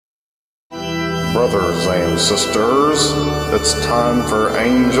Brothers and sisters, it's time for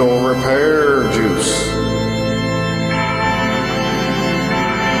Angel Repair Juice.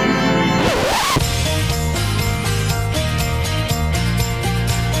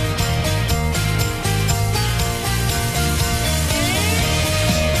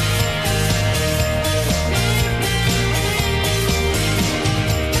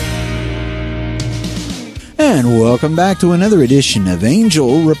 And welcome back to another edition of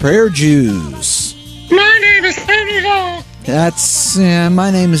Angel Repair Juice. My name is Henry Hall. My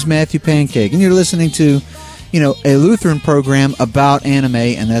name is Matthew Pancake, and you're listening to, a Lutheran program about anime,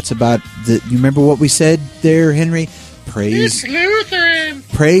 and that's about you remember what we said there, Henry? It's Lutheran.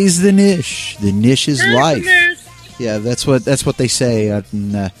 Praise the niche. The niche is Praise life. the niche. Yeah, that's what they say out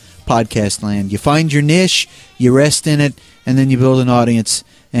in podcast land. You find your niche, you rest in it, and then you build an audience,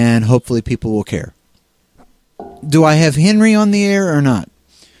 and hopefully people will care. Do I have Henry on the air or not?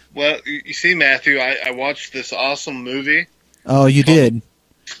 Well, you see, Matthew, I watched this awesome movie. Oh, you did?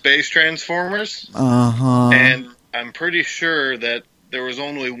 Space Transformers. Uh-huh. And I'm pretty sure that there was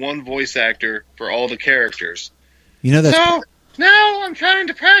only one voice actor for all the characters. That's... So, now I'm trying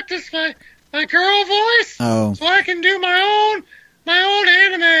to practice my girl voice so I can do my own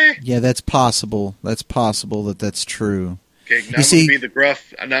anime. Yeah, that's possible. That's possible that's true. Okay, now I'm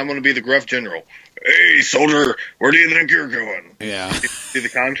going to be the gruff general. Hey, soldier, where do you think you're going? Yeah. See the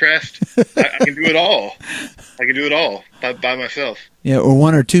contrast? I can do it all. I can do it all by myself. Yeah, or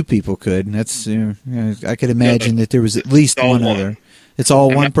one or two people could. That's I could imagine that there was at least one other. It's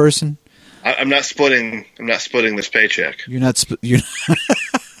all one person? I'm not splitting this paycheck. You're not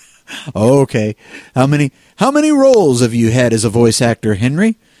Oh, okay. How many roles have you had as a voice actor,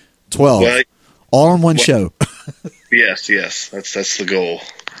 Henry? 12. Well, all in one show. Yes. That's the goal.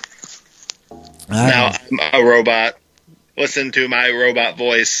 Now I'm a robot. Listen to my robot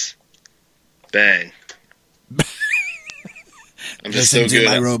voice. Bang. I'm just Listen so good. to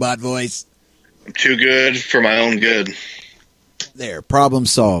my robot voice. I'm too good for my own good. There, problem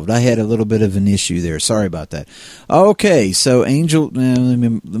solved. I had a little bit of an issue there. Sorry about that. Okay, so Angel, let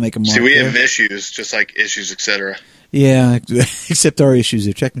me make a mark. See, we there. have issues, just like issues, etc. Yeah, except our issues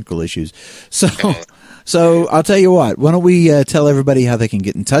are technical issues. So I'll tell you what. Why don't we tell everybody how they can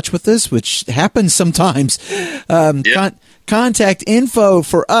get in touch with us, which happens sometimes. Contact info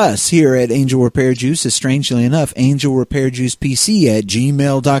for us here at Angel Repair Juice is, strangely enough,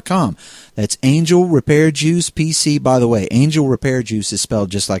 angelrepairjuicepc@gmail.com. That's Angel Repair Juice PC. By the way, Angel Repair Juice is spelled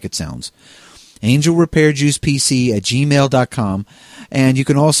just like it sounds. angelrepairjuicepc@gmail.com. And you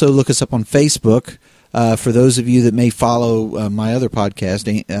can also look us up on Facebook. For those of you that may follow my other podcast,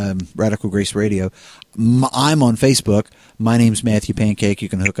 Radical Grace Radio, I'm on Facebook. My name's Matthew Pancake. You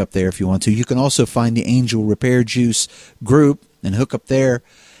can hook up there if you want to. You can also find the Angel Repair Juice group and hook up there.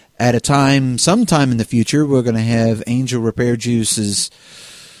 At sometime in the future, we're going to have Angel Repair Juice's,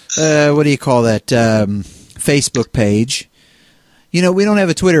 what do you call that, Facebook page. We don't have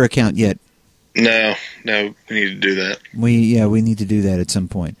a Twitter account yet. No, we need to do that. We need to do that at some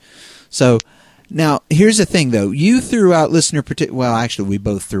point. So... Now, here's the thing, though. You threw out listener we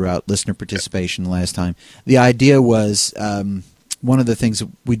both threw out listener participation last time. The idea was one of the things that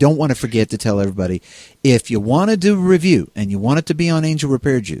we don't want to forget to tell everybody. If you want to do a review and you want it to be on Angel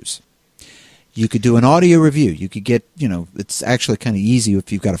Repair Juice, you could do an audio review. You could get, it's actually kind of easy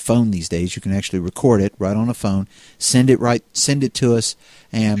if you've got a phone these days. You can actually record it right on a phone, send it to us,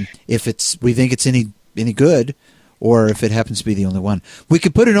 and if we think it's any good, or if it happens to be the only one, we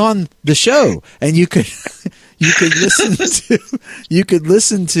could put it on the show, and you could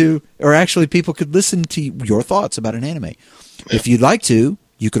listen to, or actually people could listen to your thoughts about an anime. If you'd like to,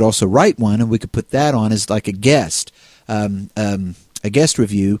 you could also write one, and we could put that on as like a guest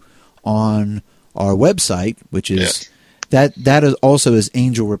review on our website, which is that is also is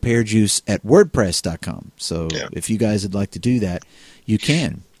angelrepairjuice@wordpress.com. So if you guys would like to do that, you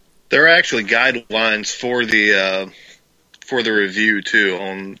can. There are actually guidelines for the review too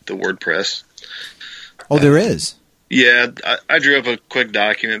on the WordPress. Oh, there is. Yeah, I drew up a quick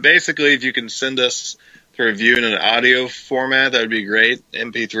document. Basically, if you can send us the review in an audio format, that would be great.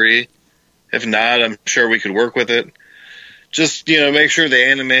 MP3. If not, I'm sure we could work with it. Just make sure the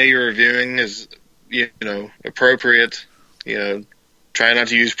anime you're reviewing is appropriate. Try not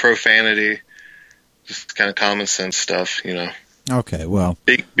to use profanity. Just kind of common sense stuff. Okay, well...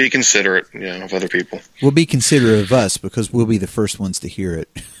 Be considerate, of other people. We'll be considerate of us because we'll be the first ones to hear it.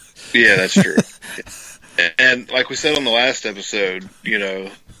 Yeah, that's true. And like we said on the last episode,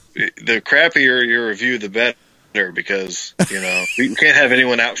 the crappier your review, the better, because, we can't have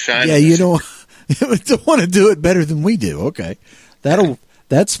anyone outshine us. Yeah, you don't want to do it better than we do. Okay.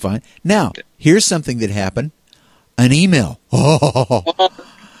 That's fine. Now, Here's something that happened. An email. Oh,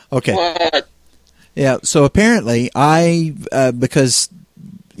 okay. What? Yeah, so apparently because,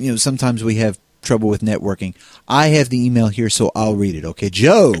 sometimes we have trouble with networking, I have the email here, so I'll read it. Okay,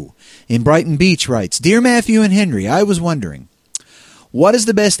 Joe in Brighton Beach writes, Dear Matthew and Henry, I was wondering, what is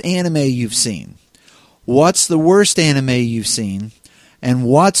the best anime you've seen? What's the worst anime you've seen?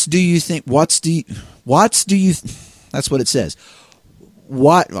 And that's what it says.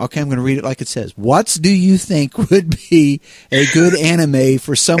 Okay, I'm going to read it like it says. What do you think would be a good anime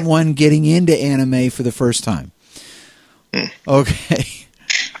for someone getting into anime for the first time? Okay.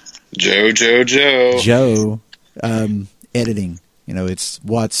 Joe. Joe, editing.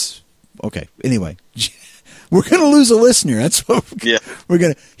 Okay. Anyway, we're going to lose a listener. That's what we're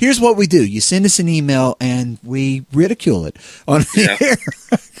going to. Here's what we do. You send us an email and we ridicule it on the air.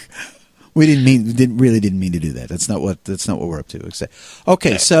 We didn't mean to do that. That's not what we're up to.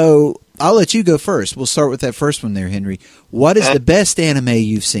 Okay, so I'll let you go first. We'll start with that first one there, Henry. What is the best anime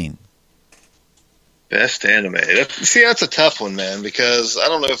you've seen? Best anime. That's a tough one, man, because I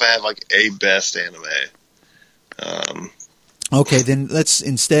don't know if I have like a best anime. Okay, then let's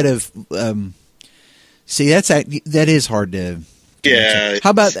instead of that is hard to answer. How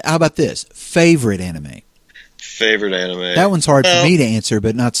about this? Favorite anime. Favorite anime. That one's hard for me to answer,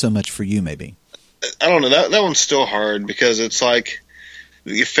 but not so much for you, maybe. I don't know. That one's still hard because it's like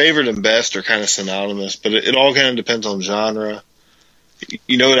your favorite and best are kind of synonymous, but it all kind of depends on genre.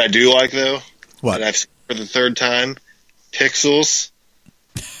 You know what I do like, though? What? And I've seen for the third time? Pixels.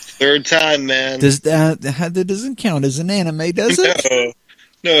 Third time, man. That doesn't count as an anime, does it?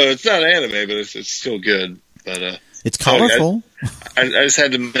 No, it's not anime, but it's still good. But it's colorful. I just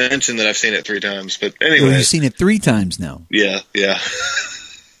had to mention that I've seen it 3 times. But anyway, well, you've seen it 3 times now. Yeah. Yeah.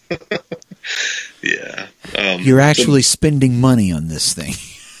 You're actually spending money on this thing.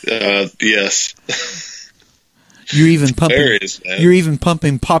 Yes. You're even pumping. Hilarious, man. You're even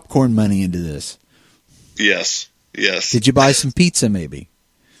pumping popcorn money into this. Yes. Did you buy some pizza, maybe?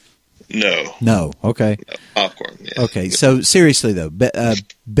 No. Okay. No, popcorn. Yeah. Okay. So seriously though,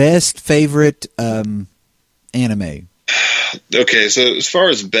 best favorite anime. Okay, so as far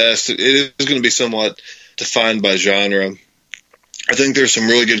as best, it is going to be somewhat defined by genre. I think there's some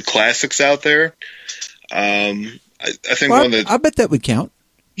really good classics out there. I think I bet that would count.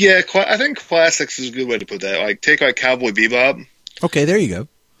 Yeah, I think classics is a good way to put that. Like take Cowboy Bebop. Okay, there you go.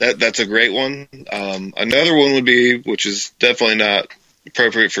 That's a great one. Another one would be, which is definitely not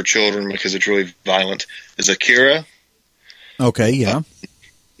appropriate for children because it's really violent, is Akira. Okay, yeah.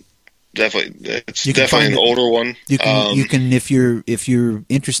 Definitely, it's definitely an older one. You can if you're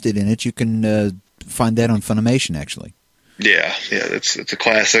interested in it, you can find that on Funimation. Actually, yeah, it's a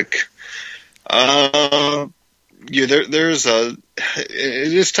classic. There's it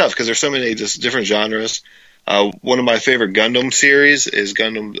is tough because there's so many just different genres. One of my favorite Gundam series is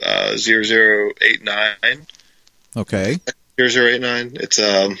Gundam 0089. Okay, 0089. It's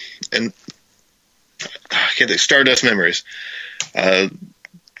and I can't think. Stardust Memories.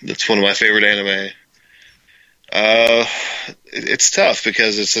 That's one of my favorite anime. It's tough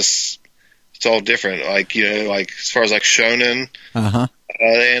because it's all different. Like as far as like shonen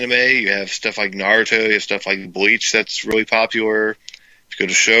anime, you have stuff like Naruto, you have stuff like Bleach that's really popular. If you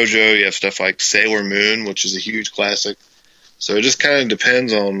go to shoujo, you have stuff like Sailor Moon, which is a huge classic. So it just kind of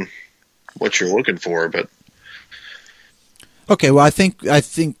depends on what you're looking for. But okay, well,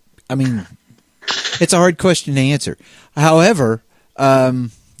 I mean, it's a hard question to answer. However,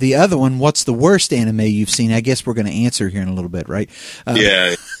 the other one, what's the worst anime you've seen? I guess we're going to answer here in a little bit, right?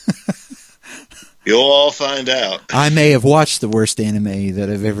 Yeah. You'll all find out. I may have watched the worst anime that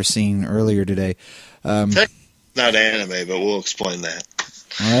I've ever seen earlier today. Not anime, but we'll explain that.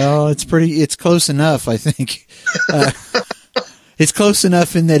 Well, it's close enough, I think. It's close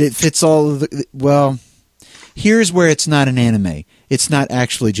enough in that it fits all of the, well, here's where it's not an anime. It's not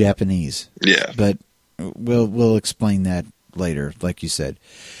actually Japanese. Yeah. But we'll explain that later, like you said.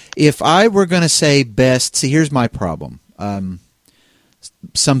 If I were going to say best, see, here's my problem.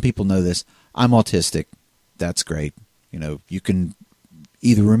 Some people know this. I'm autistic. That's great. You can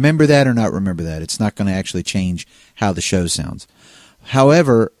either remember that or not remember that. It's not going to actually change how the show sounds.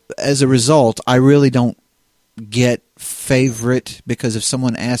 However, as a result, I really don't get favorite, because if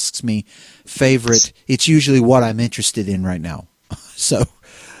someone asks me favorite, it's usually what I'm interested in right now.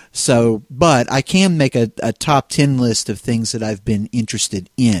 So, but I can make a top 10 list of things that I've been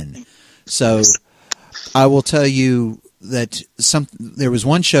interested in. So I will tell you that there was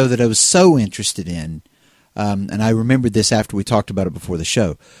one show that I was so interested in, and I remembered this after we talked about it before the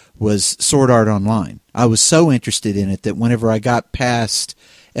show, was Sword Art Online. I was so interested in it that whenever I got past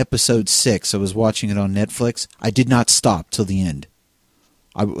episode 6. I was watching it on Netflix. I did not stop till the end.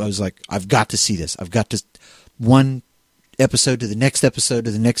 I was like, I've got to see this. I've got to, one episode to the next episode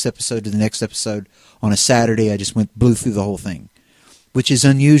to the next episode to the next episode. On a Saturday, I just blew through the whole thing, which is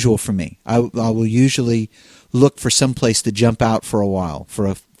unusual for me. I will usually look for some place to jump out for a while, for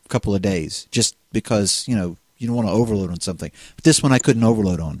a couple of days, just because, you know, you don't want to overload on something. But this one I couldn't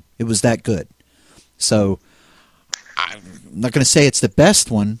overload on. It was that good. So I'm not going to say it's the best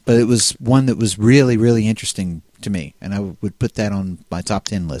one, but it was one that was really, really interesting to me. And I would put that on my top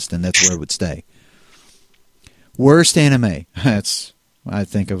 10 list, and that's where it would stay. Worst anime. I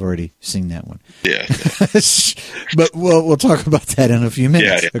think I've already seen that one. Yeah. But we'll talk about that in a few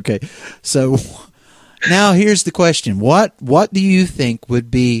minutes. Yeah. Okay. So now here's the question. What do you think would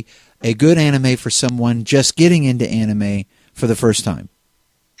be a good anime for someone just getting into anime for the first time?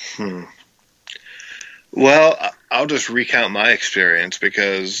 Well, I'll just recount my experience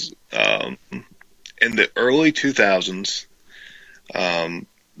because in the early 2000s,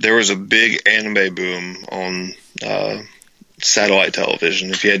 there was a big anime boom on satellite television.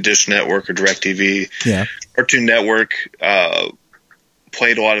 If you had Dish Network or DirecTV, Cartoon Network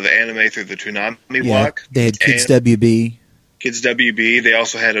played a lot of anime through the Toonami block. They had Kids WB. Kids WB. They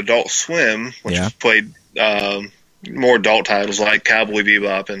also had Adult Swim, which played more adult titles like Cowboy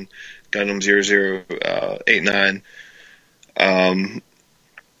Bebop and Gundam 0089.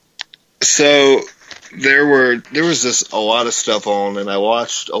 So there was just a lot of stuff on, and I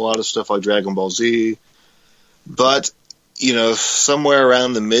watched a lot of stuff like Dragon Ball Z. But, you know, somewhere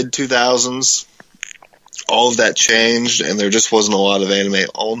around the mid-2000s, all of that changed, and there just wasn't a lot of anime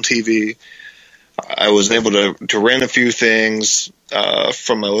on TV. I was able to rent a few things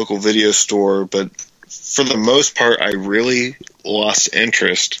from my local video store, but for the most part, I really lost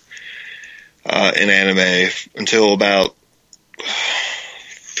interest in anime until about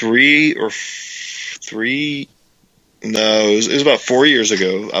it was about 4 years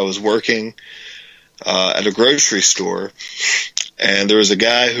ago. I was working at a grocery store, and there was a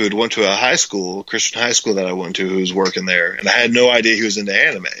guy who had went to a Christian high school that I went to, who was working there, and I had no idea he was into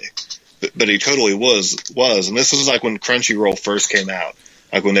anime, but he totally was. And this was like when Crunchyroll first came out,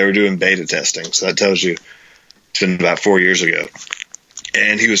 like when they were doing beta testing. So that tells you it's been about 4 years ago.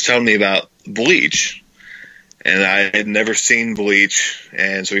 And he was telling me about Bleach, and I had never seen Bleach,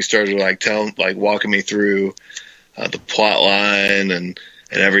 and so he started walking me through the plot line and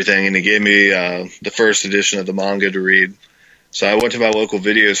everything, and he gave me the first edition of the manga to read. So I went to my local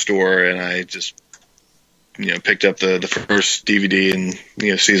video store, and I just, picked up the first DVD in,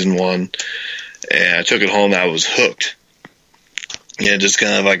 season 1, and I took it home, and I was hooked. It just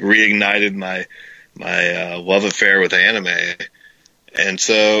kind of like reignited my love affair with anime. And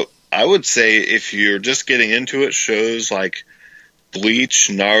so I would say if you're just getting into it, shows like Bleach,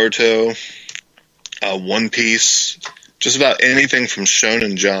 Naruto, One Piece, just about anything from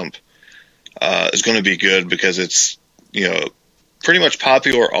Shonen Jump is going to be good, because it's, pretty much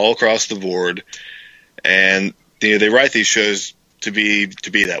popular all across the board. And they write these shows to be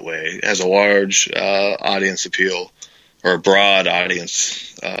that way. It has a large audience appeal, or a broad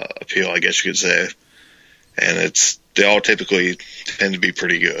audience appeal, I guess you could say. And they all typically tend to be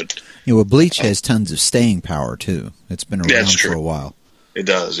pretty good. Bleach has tons of staying power too. It's been around for a while. It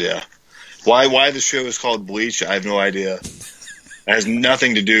does, yeah. Why the show is called Bleach, I have no idea. It has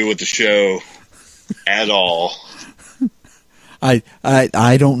nothing to do with the show at all.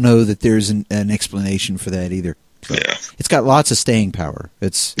 I don't know that there's an explanation for that either. So yeah. It's got lots of staying power.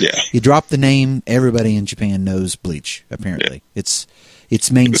 You drop the name, everybody in Japan knows Bleach, apparently. Yeah. It's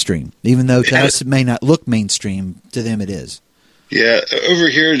mainstream. Even though to us it may not look mainstream, to them it is. Yeah, over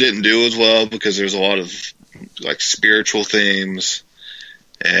here it didn't do as well because there's a lot of like spiritual themes,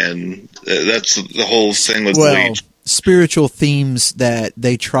 and that's the whole thing with Bleach. Spiritual themes that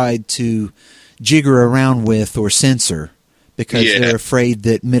they tried to jigger around with or censor because they're afraid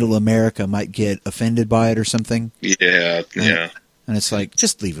that Middle America might get offended by it or something. Yeah. And it's like,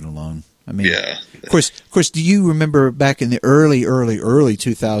 just leave it alone. I mean, of course. Do you remember back in the early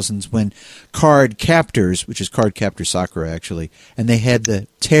 2000s when Card Captors, which is Card Captor Sakura actually, and they had the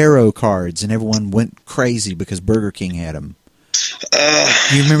tarot cards, and everyone went crazy because Burger King had them.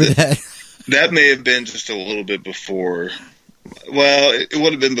 You remember that? That may have been just a little bit before. Well, it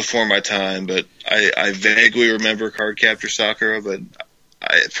would have been before my time, but I vaguely remember Card Captor Sakura, but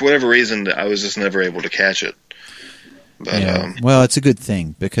for whatever reason, I was just never able to catch it. But, well, it's a good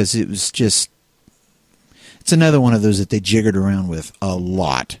thing because it was just, it's another one of those that they jiggered around with a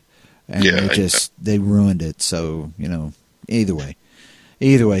lot, and they ruined it. So either way.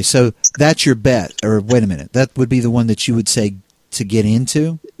 So that's your bet. Or wait a minute, that would be the one that you would say to get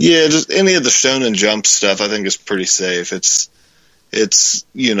into? Yeah, just any of the Shonen Jump stuff I think is pretty safe. It's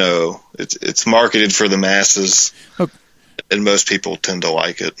marketed for the masses, Okay. and most people tend to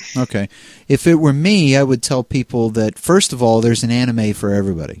like it. Okay. If it were me, I would tell people that first of all, there's an anime for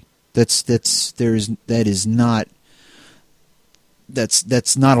everybody. That's not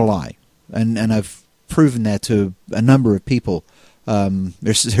a lie, and I've proven that to a number of people.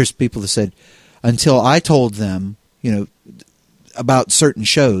 There's people that said until I told them, about certain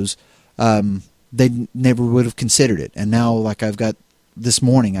shows, they never would have considered it. And now, like I've got this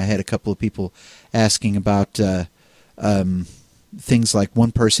morning, I had a couple of people asking about things like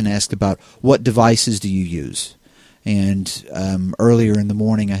one person asked about what devices do you use, and earlier in the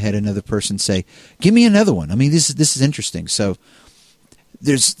morning I had another person say, "Give me another one." I mean, this is interesting. So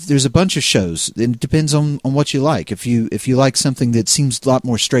there's a bunch of shows, and it depends on what you like. If you like something that seems a lot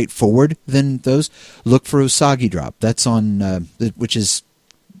more straightforward than those, look for Usagi Drop. That's on which is,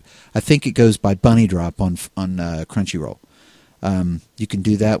 I think it goes by Bunny Drop on Crunchyroll. You can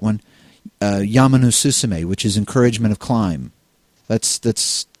do that one. Yamano Susume, which is Encouragement of Climb. That's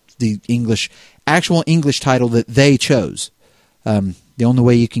the actual English title that they chose. The only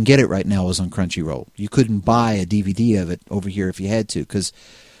way you can get it right now is on Crunchyroll. You couldn't buy a DVD of it over here if you had to, because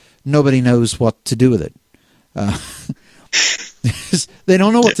nobody knows what to do with it. They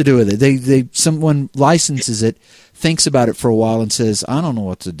don't know what to do with it. Someone licenses it, thinks about it for a while, and says, "I don't know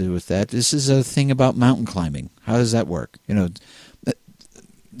what to do with that. This is a thing about mountain climbing. How does that work?"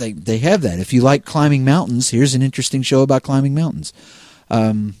 They have that. If you like climbing mountains, here's an interesting show about climbing mountains.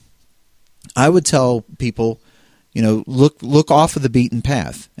 I would tell people, look off of the beaten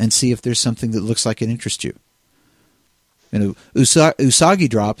path and see if there's something that looks like it interests you. Usagi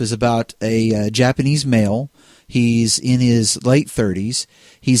Drop is about a Japanese male. He's in his late 30s.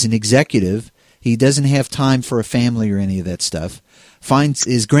 He's an executive. He doesn't have time for a family or any of that stuff. Finds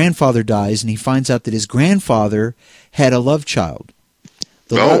his grandfather dies, and he finds out that his grandfather had a love child.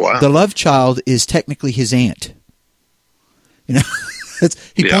 Wow. The love child is technically his aunt.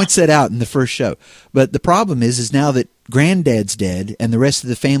 He points that out in the first show. But the problem is now that granddad's dead and the rest of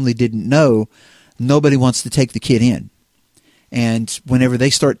the family didn't know, nobody wants to take the kid in. And whenever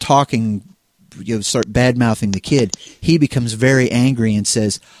they start talking, start bad-mouthing the kid, he becomes very angry and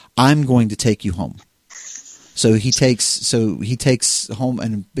says, "I'm going to take you home." So he takes home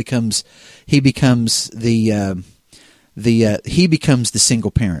and he becomes the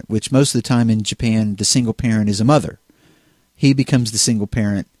single parent, which most of the time in Japan, the single parent is a mother. He becomes the single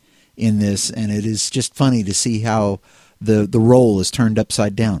parent in this, and it is just funny to see how the role is turned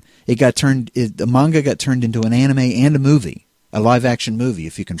upside down. The manga got turned into an anime and a movie, a live action movie,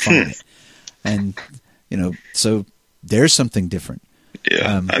 if you can find it. And so there's something different.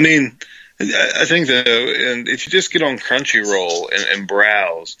 Yeah, I think though, and if you just get on Crunchyroll and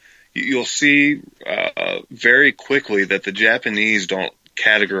browse, you'll see very quickly that the Japanese don't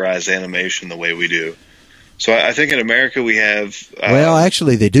categorize animation the way we do. So I think in America we have... well,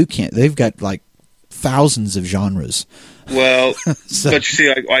 actually, they do. They've got like thousands of genres. Well, but you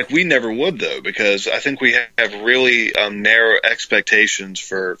see, like we never would, though, because I think we have really narrow expectations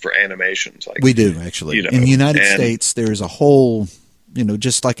for animations. Like, we do, actually. In the United States, there's a whole,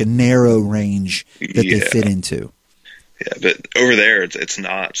 just like a narrow range that they fit into. Yeah, but over there, it's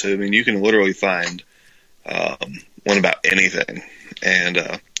not. So, you can literally find one about anything. And,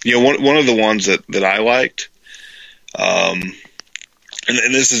 one of the ones that I liked, and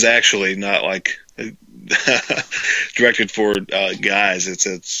this is actually not like directed for guys.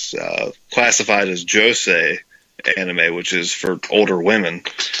 It's classified as josei anime, which is for older women.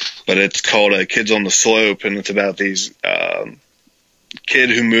 But it's called Kids on the Slope, and it's about these kid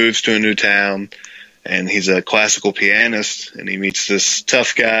who moves to a new town, and he's a classical pianist, and he meets this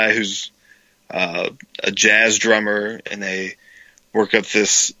tough guy who's a jazz drummer, and they work up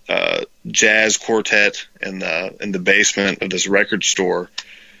this jazz quartet in the basement of this record store.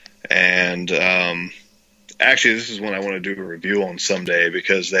 And actually, this is one I want to do a review on someday,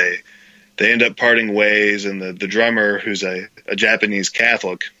 because they end up parting ways, and the drummer, who's a Japanese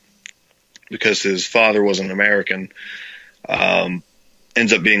Catholic, because his father was an American,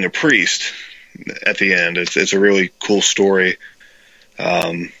 ends up being a priest at the end. It's a really cool story.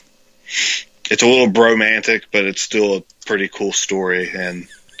 It's a little bromantic, but it's still a pretty cool story. And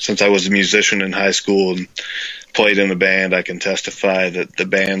since I was a musician in high school and played in a band, I can testify that the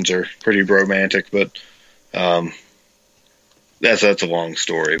bands are pretty bromantic. But that's a long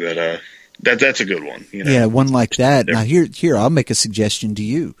story. But that's a good one. Yeah, one like that. Now here, I'll make a suggestion to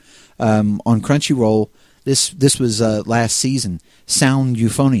you. On Crunchyroll, this was last season. Sound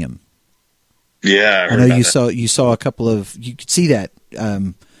Euphonium. Yeah, I know you saw a couple of, you could see that.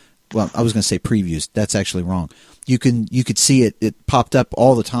 Well, I was going to say previews. That's actually wrong. You could see it. It popped up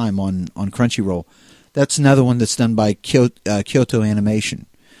all the time on Crunchyroll. That's another one that's done by Kyoto Animation,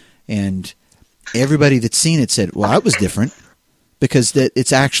 and everybody that's seen it said, "Well, that was different because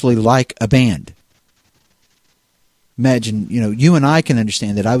it's actually like a band." Imagine, you and I can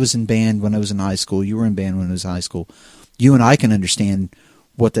understand that. I was in band when I was in high school. You were in band when I was in high school. You and I can understand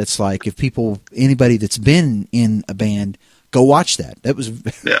what that's like. If anybody that's been in a band, go watch that. That was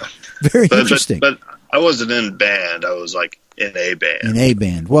very interesting. But I wasn't in band. I was like in a band. In a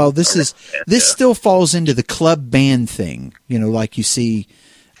band. Well, this still falls into the club band thing. Like you see,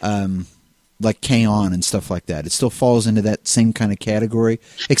 like K-On! And stuff like that. It still falls into that same kind of category,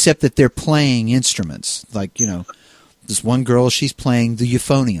 except that they're playing instruments. Like, this one girl, she's playing the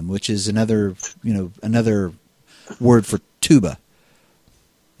euphonium, which is another word for tuba.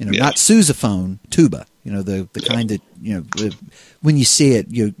 Not sousaphone, tuba. The kind that when you see it,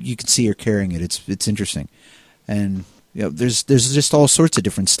 you can see her carrying it. It's interesting, and there's just all sorts of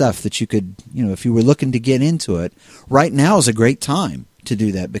different stuff that you could, if you were looking to get into it, right now is a great time to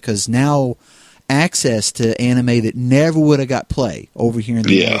do that, because now access to anime that never would have got play over here in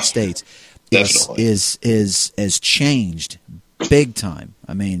the United States is changed big time.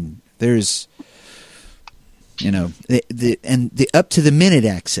 I mean, there's the up to the minute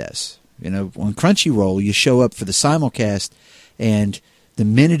access. On Crunchyroll, you show up for the simulcast, and the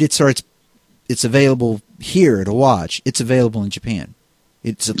minute it starts, it's available here to watch. It's available in Japan.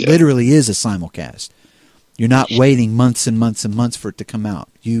 It literally is a simulcast. You're not waiting months and months and months for it to come out.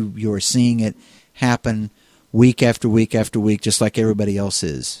 You are seeing it happen week after week after week, just like everybody else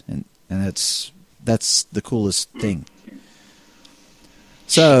is, and that's the coolest thing.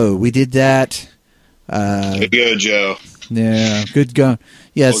 So we did that. Good go, Joe. Yeah, good go.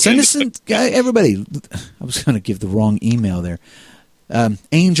 Yeah, Okay. send us everybody. I was going to give the wrong email there.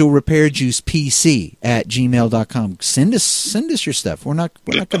 Angel Repair Juice PC at gmail.com. Send us your stuff. We're not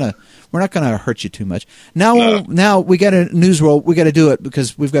gonna hurt you too much. Now we got a news roll. We got to do it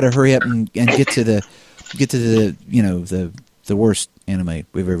because we've got to hurry up and get to the the worst anime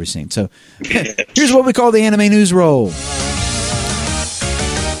we've ever seen. So here's what we call the anime news roll.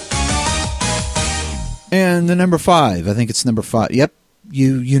 And the number 5, I think it's number 5. Yep,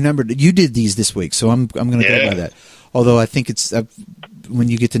 you numbered. You did these this week, so I'm going to go by that. Although I think it's when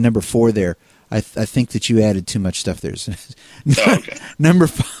you get to number 4 there, I think that you added too much stuff there. Okay. Number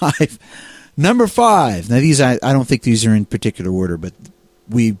 5. Now these I don't think these are in particular order, but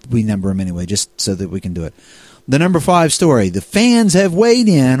we number them anyway, just so that we can do it. The number 5 story: the fans have weighed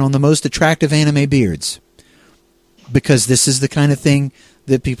in on the most attractive anime beards, because this is the kind of thing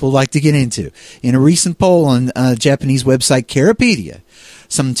that people like to get into. In a recent poll on Japanese website Carapedia,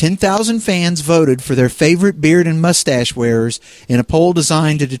 some 10,000 fans voted for their favorite beard and mustache wearers in a poll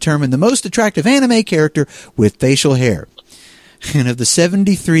designed to determine the most attractive anime character with facial hair. And of the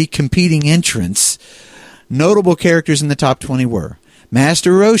 73 competing entrants, notable characters in the top 20 were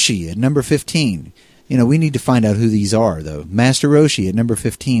Master Roshi at number 15. We need to find out who these are, though. Master Roshi at number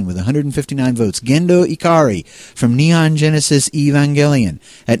 15 with 159 votes. Gendo Ikari from Neon Genesis Evangelion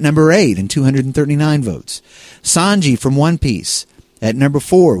at number 8 and 239 votes. Sanji from One Piece at number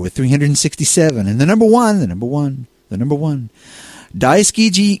 4 with 367. And the number one,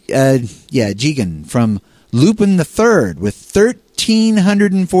 Daisuke Jigen from Lupin the Third with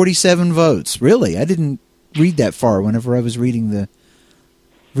 1,347 votes. Really? I didn't read that far whenever I was reading the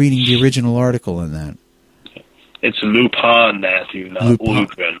original article in that. It's Lupin, Matthew, not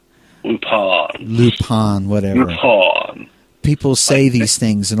Lupin. Lupin, whatever. Lupin. People say these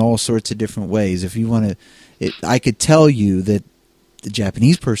things in all sorts of different ways. If you want to, I could tell you that the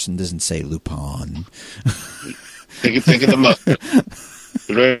Japanese person doesn't say Lupin. Think of the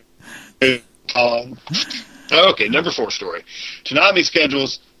Lupin. Okay, number 4 story. Toonami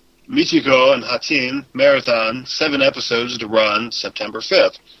schedules Michiko and Hatin Marathon 7 episodes to run September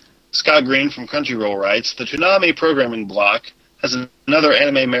 5th. Scott Green from Crunchyroll writes, the Toonami programming block has another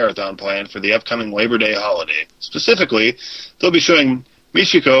anime marathon planned for the upcoming Labor Day holiday. Specifically, they'll be showing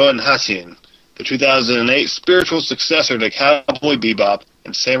Michiko and Hatin, the 2008 spiritual successor to Cowboy Bebop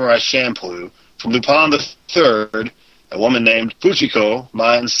and Samurai Champloo, from Lupin III, a woman named Fujiko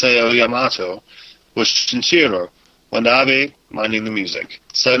Manseo Yamato, with Shinshiro Wanabe minding the music.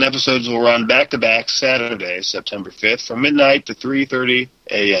 7 episodes will run back-to-back Saturday, September 5th, from midnight to 3:30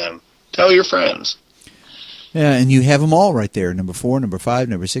 a.m. Tell your friends. Yeah, and you have them all right there. Number 4, number 5,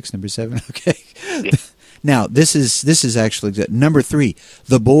 number 6, number 7. Okay. Yeah. Now, this is actually good. Number 3,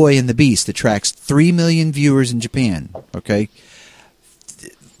 The Boy and the Beast attracts 3 million viewers in Japan. Okay.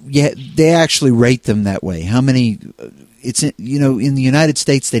 they actually rate them that way. How many? It's in the United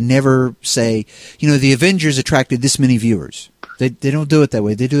States they never say the Avengers attracted this many viewers. They don't do it that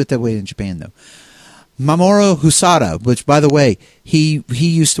way. They do it that way in Japan though. Mamoru Hosoda, which by the way he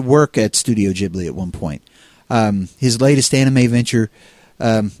used to work at Studio Ghibli at one point. His latest anime venture,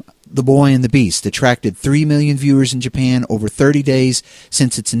 The Boy and the Beast, attracted 3 million viewers in Japan over 30 days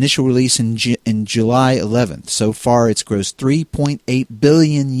since its initial release in July 11th. So far, it's grossed 3.8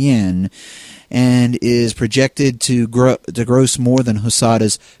 billion yen and is projected to gross more than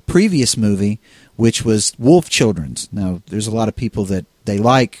Hosoda's previous movie, which was Wolf Children's. Now, there's a lot of people that they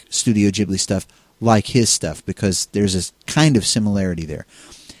like Studio Ghibli stuff, like his stuff, because there's a kind of similarity there.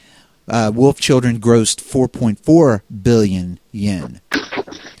 Wolf Children grossed 4.4 billion yen.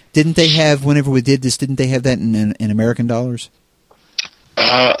 Didn't they have, whenever we did this, didn't they have that in American dollars?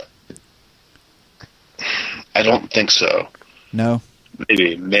 I don't think so. No?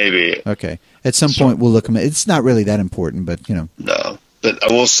 Maybe. Okay. At some point we'll look them at. It's not really that important, but, No. But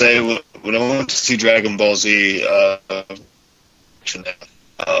I will say, when I went to see Dragon Ball Z,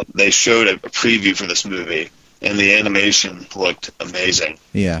 they showed a preview for this movie, and the animation looked amazing.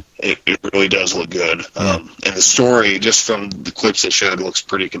 Yeah. It really does look good. And the story, just from the clips they showed, looks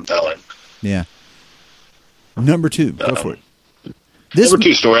pretty compelling. Yeah. Number 2. Go for it. Number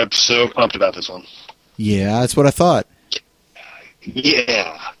 2 story. I'm so pumped about this one. Yeah, that's what I thought.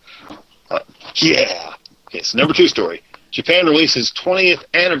 Yeah. Okay, so number 2 story. Japan releases 20th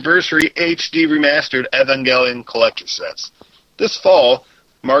anniversary HD remastered Evangelion collector sets. This fall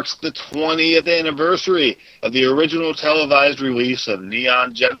marks the 20th anniversary of the original televised release of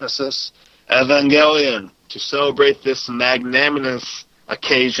Neon Genesis Evangelion. To celebrate this magnanimous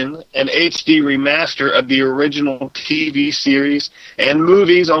occasion, an HD remaster of the original TV series and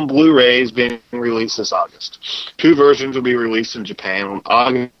movies on Blu-ray is being released this August. 2 versions will be released in Japan on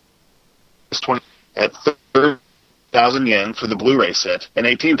August 20 at 30,000 yen for the Blu-ray set and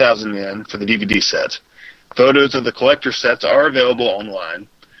 18,000 yen for the DVD set. Photos of the collector sets are available online.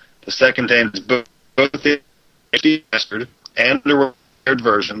 The set contains both the HD remastered and the remastered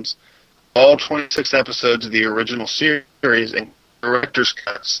versions, all 26 episodes of the original series, and director's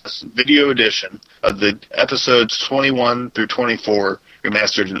cuts video edition of the episodes 21 through 24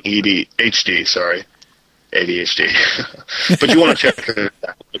 remastered in HD. Sorry, ADHD. But you want to check it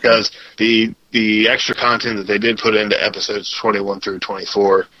out because the extra content that they did put into episodes 21 through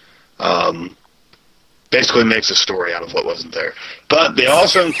 24 basically makes a story out of what wasn't there. But they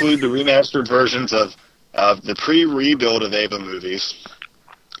also include the remastered versions of the pre-rebuild of Eva movies,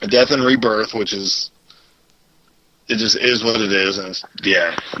 Death and Rebirth, which is it just is what it is,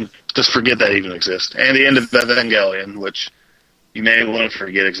 and just forget that even exists. And the end of Evangelion, which you may want to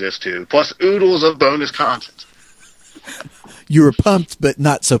forget exists too. Plus oodles of bonus content. You were pumped, but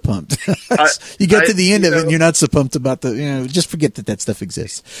not so pumped. You get to the end of it, and you're not so pumped about the. Just forget that stuff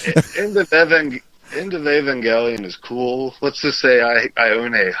exists. End of Evangelion is cool. Let's just say I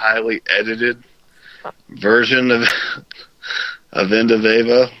own a highly edited version of End of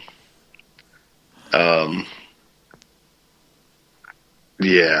Eva.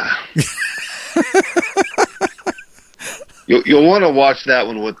 Yeah. You'll want to watch that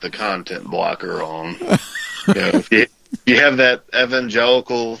one with the content blocker on. If you have that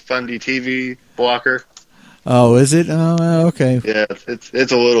evangelical Fundy TV blocker. Oh, is it? Oh, okay. Yeah,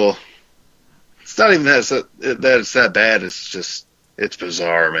 it's a little. It's not even that it's that bad. It's just it's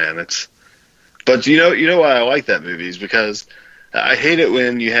bizarre, man. But you know why I like that movie is because I hate it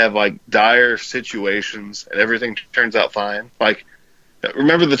when you have like dire situations and everything turns out fine. Like,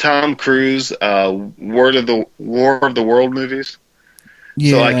 remember the Tom Cruise War of the World movies?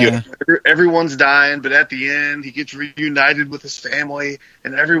 Yeah. So like everyone's dying, but at the end he gets reunited with his family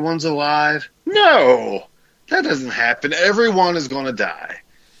and everyone's alive. No, that doesn't happen. Everyone is going to die.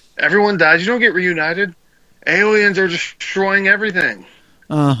 Everyone dies. You don't get reunited. Aliens are destroying everything.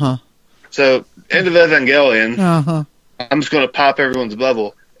 Uh-huh. So, end of Evangelion. Uh-huh. I'm just going to pop everyone's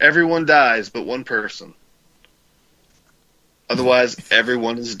bubble. Everyone dies but one person. Otherwise,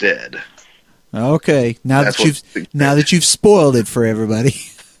 everyone is dead. Okay. Now that you've spoiled it for everybody,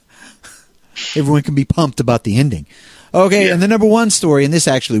 everyone can be pumped about the ending. Okay, yeah. And the number 1 story, and this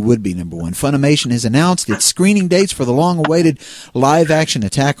actually would be number 1, Funimation has announced its screening dates for the long-awaited live-action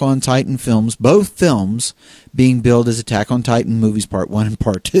Attack on Titan films, both films being billed as Attack on Titan movies Part 1 and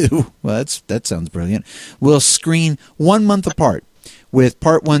Part 2. Well, that sounds brilliant. Will screen 1 month apart, with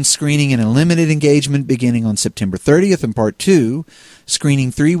Part 1 screening in a limited engagement beginning on September 30th and Part 2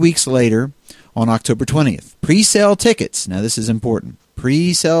 screening 3 weeks later on October 20th. Pre-sale tickets, now this is important,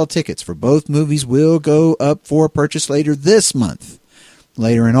 pre-sale tickets for both movies will go up for purchase later this month.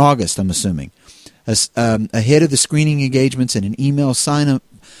 later in August, I'm assuming. Ahead of the screening engagements, and an email sign-up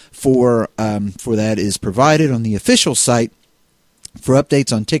for that is provided on the official site for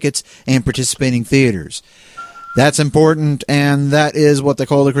updates on tickets and participating theaters. That's important, and that is what they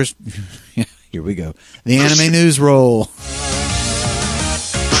call the here we go, the Anime News Roll.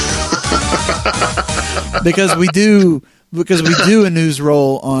 because we do a news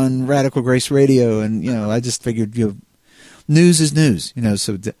roll on Radical Grace Radio, and I just figured news is news,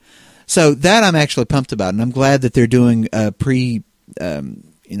 so that I'm actually pumped about, and I'm glad that they're doing a pre-sale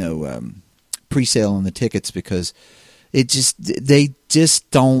on the tickets, because they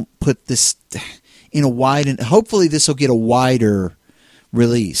just don't put this in a wide, and hopefully this will get a wider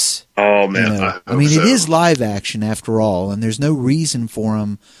release. Oh man, I mean, it is live action after all, and there's no reason for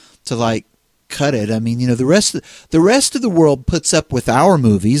them to cut it. I mean, the rest of the world puts up with our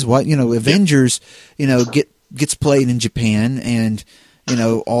movies. Avengers, gets played in Japan and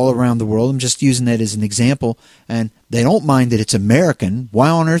all around the world. I'm just using that as an example, and they don't mind that it's American. Why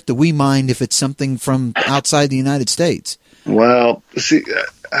on earth do we mind if it's something from outside the United States? Well, see,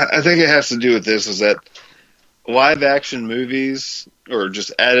 I think it has to do with this: is that live action movies or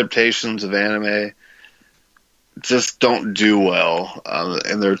just adaptations of anime just don't do well,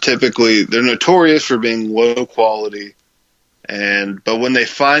 and they're notorious for being low quality. But when they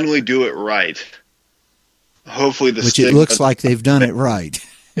finally do it right, hopefully it looks like they've done it right.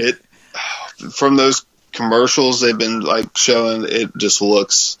 From those commercials they've been showing, it just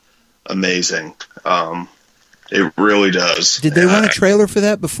looks amazing. It really does. Did they run a trailer for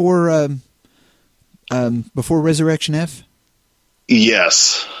that before Resurrection F?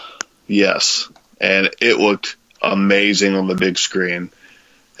 Yes, and it looked amazing on the big screen.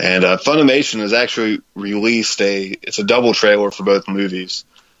 And Funimation has actually released it's a double trailer for both movies.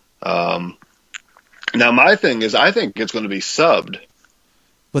 Now my thing is, I think it's going to be subbed.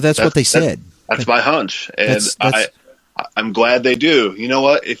 Well, that's what they said. That's my hunch, and I'm glad they do. You know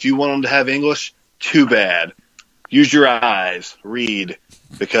what? If you want them to have English, too bad. Use your eyes, read,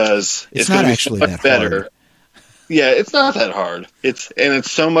 because it's going to be so much better. Hard. Yeah, it's not that hard.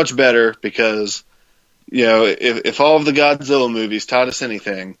 It's so much better because, if all of the Godzilla movies taught us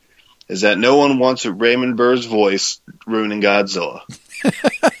anything, is that no one wants Raymond Burr's voice ruining Godzilla.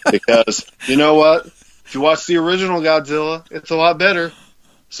 Because, you know what? If you watch the original Godzilla, it's a lot better.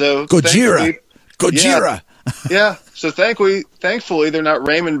 So Gojira! Yeah. So thankfully, they're not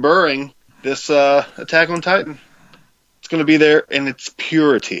Raymond Burring this Attack on Titan. It's going to be there in its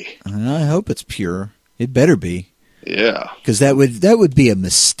purity. I hope it's pure. It better be. Yeah, because that would be a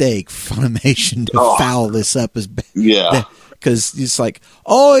mistake, Funimation, to foul this up as bad. Yeah, because it's we're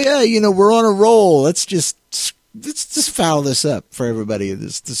on a roll. Let's just foul this up for everybody,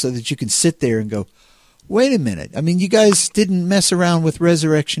 so that you can sit there and go, wait a minute. I mean, you guys didn't mess around with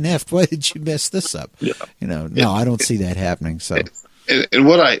Resurrection F. Why did you mess this up? Yeah. No, I don't see that happening. So, and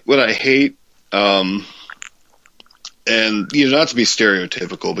what I hate, and not to be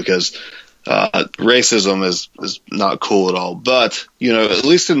stereotypical, because racism is not cool at all. But at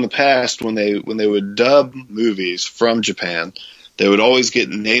least in the past, when they would dub movies from Japan, they would always get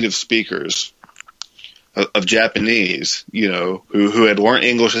native speakers of Japanese, who had learned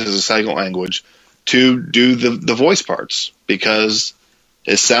English as a second language, to do the voice parts, because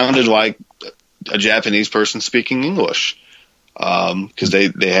it sounded like a Japanese person speaking English, because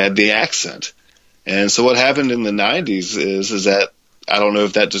they had the accent. And so what happened in the 90s is that, I don't know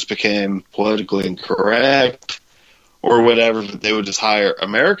if that just became politically incorrect or whatever, but they would just hire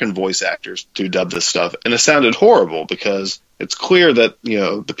American voice actors to dub this stuff. And it sounded horrible, because it's clear that,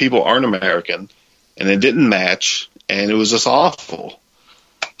 the people aren't American, and it didn't match, and it was just awful.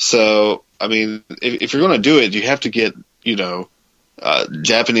 So, I mean, if you're going to do it, you have to get,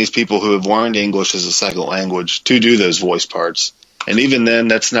 Japanese people who have learned English as a second language to do those voice parts. And even then,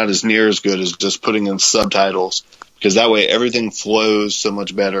 that's not as near as good as just putting in subtitles, because that way everything flows so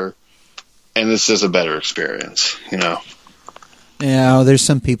much better, and it's just a better experience, Yeah, there's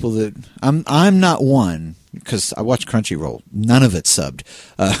some people that I'm not one, because I watch Crunchyroll. None of it's subbed,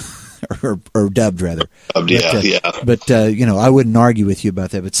 or dubbed rather. Yeah. But I wouldn't argue with you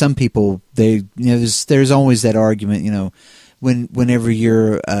about that. But some people, there's always that argument, whenever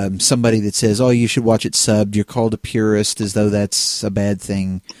you're somebody that says, "Oh, you should watch it subbed," you're called a purist, as though that's a bad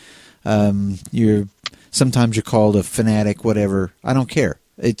thing. Sometimes you're called a fanatic, whatever. I don't care.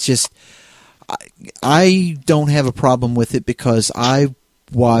 It's just, I don't have a problem with it, because I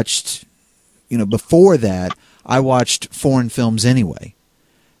watched, before that, I watched foreign films anyway.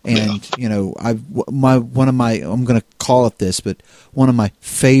 And, I'm going to call it this, but one of my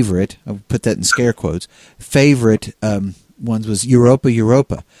favorite, I'll put that in scare quotes, favorite one was Europa,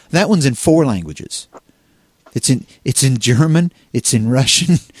 Europa. That one's in 4 languages. It's in German, it's in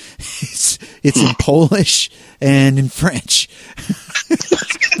Russian, it's in Polish, and in French.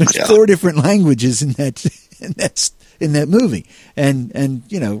 There's 4 different languages in that movie, and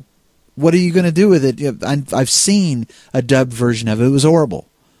you know, what are you going to do with it? I've seen a dubbed version of it. It was horrible.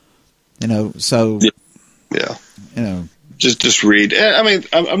 You know, so yeah, you know, just read. I mean,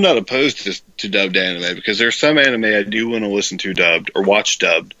 I'm not opposed to dubbed anime, because there's some anime I do want to listen to dubbed or watch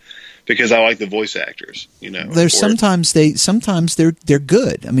dubbed, because I like the voice actors. You know, there's sometimes they're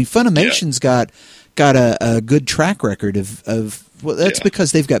good. I mean, Funimation's got a good track record of well, that's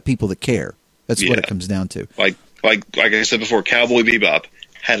because they've got people that care. That's what it comes down to. Like I said before, Cowboy Bebop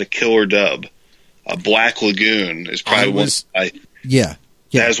had a killer dub. Black Lagoon is probably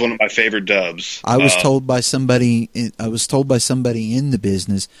that is one of my favorite dubs. I was told by somebody in the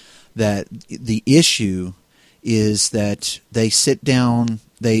business that the issue is that they sit down,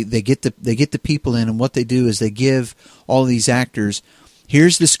 they get the people in, and what they do is they give all these actors,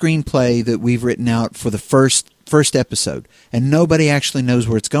 here's the screenplay that we've written out for the first episode, and nobody actually knows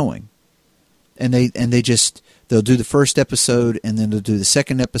where it's going, and they'll do the first episode, and then they'll do the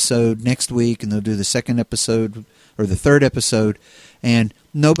second episode next week, and they'll do the second episode or the third episode, and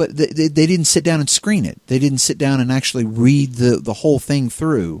nobody they didn't sit down and screen it. They didn't sit down and actually read the whole thing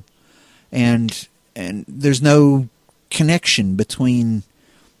through, and there's no connection between,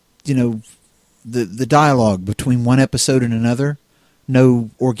 you know, the dialogue between one episode and another. No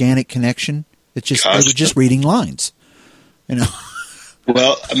organic connection. It's just they were just reading lines, you know.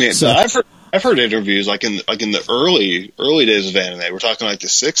 Well, I mean, so, I've heard interviews like in the early days of anime. We're talking like the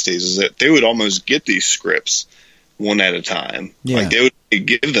 60s. Is that they would almost get these scripts one at a time. Yeah. Like they would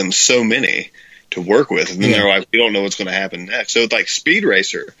give them so many to work with, and then they're like, we don't know what's going to happen next. So like Speed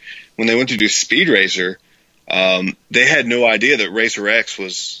Racer, when they went to do Speed Racer, they had no idea that Racer X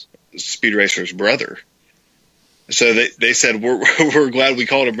was Speed Racer's brother. So they said, we're glad we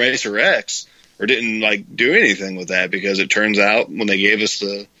called him Racer X, or didn't like do anything with that, because it turns out when they gave us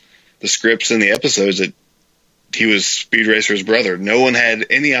the scripts and the episodes that he was Speed Racer's brother. No one had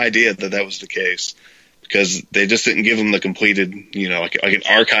any idea that was the case, because they just didn't give them the completed, you know, like an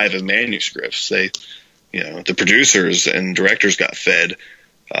archive of manuscripts. They, you know, the producers and directors got fed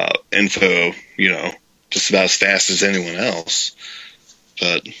info, you know, just about as fast as anyone else.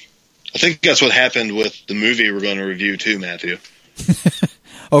 But I think that's what happened with the movie we're going to review too, Matthew.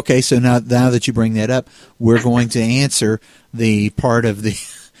 Okay, so now that you bring that up, we're going to answer the part of the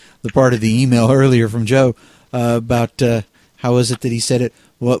email earlier from Joe about how was it that he said it?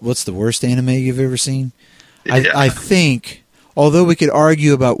 What's the worst anime you've ever seen? Yeah. I think, although we could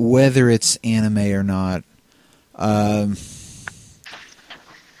argue about whether it's anime or not,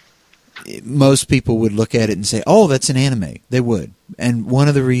 most people would look at it and say, "Oh, that's an anime." They would, and one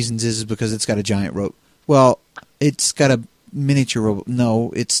of the reasons is because it's got a giant robot. Well, it's got a miniature robot.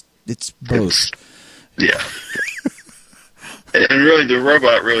 No, it's both. Yeah. And really, the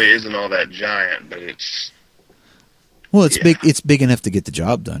robot really isn't all that giant, but it's... Well, it's big. It's big enough to get the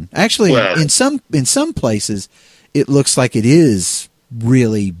job done. Actually, in some places, it looks like it is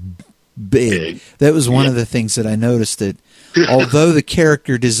really big. That was one of the things that I noticed, that although the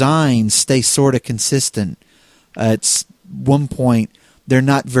character designs stay sort of consistent, at one point they're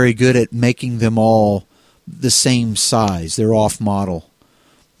not very good at making them all the same size. They're off model.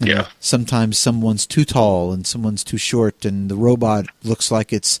 You know, sometimes someone's too tall and someone's too short, and the robot looks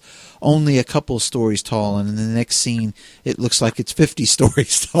like it's only a couple stories tall, and in the next scene it looks like it's 50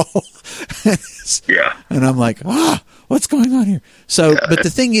 stories tall. And I'm like, what's going on here? So, but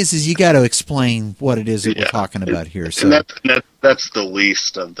the thing is you got to explain what it is that we're talking about here. So and that's the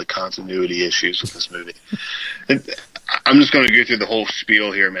least of the continuity issues with this movie. I'm just going to go through the whole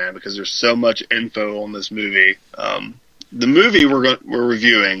spiel here, man, because there's so much info on this movie. The movie we're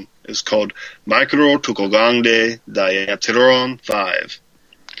reviewing is called Micro Tukogande Diatron 5.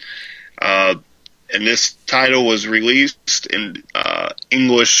 And this title was released in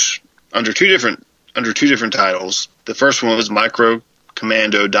English under two different titles. The first one was Micro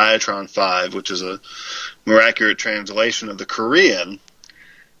Commando Diatron 5, which is a more accurate translation of the Korean.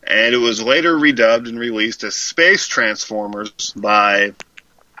 And it was later redubbed and released as Space Transformers by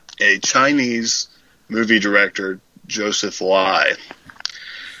a Chinese movie director, Joseph Lai.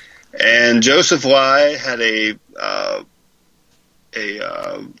 And Joseph Lai had I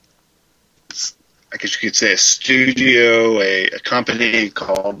guess you could say a studio, a company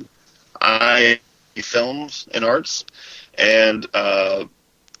called I Films and Arts, and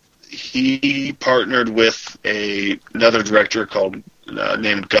he partnered with another director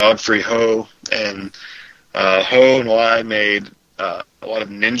named Godfrey Ho, and Ho and Y made a lot of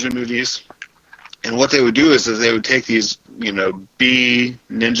ninja movies. And what they would do is they would take these, B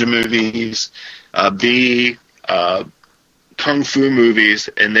ninja movies, B kung fu movies,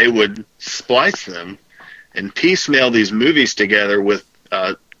 and they would splice them and piecemeal these movies together with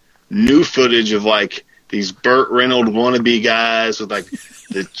new footage of like these Burt Reynolds wannabe guys with like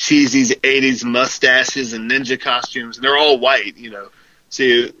the cheesy 80s mustaches and ninja costumes. And they're all white, So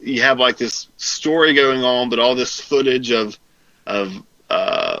you have like this story going on, but all this footage of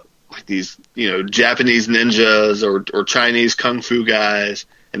like these, Japanese ninjas or Chinese kung fu guys.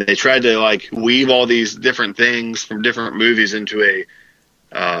 And they tried to like weave all these different things from different movies into a,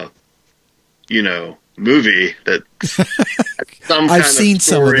 movie that. I've seen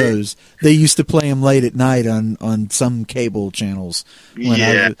some of those. They used to play them late at night on some cable channels.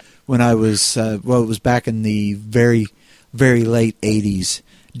 When I was it was back in the very, very late 80s.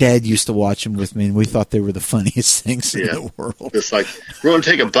 Dad used to watch them with me, and we thought they were the funniest things in the world. It's like, we're going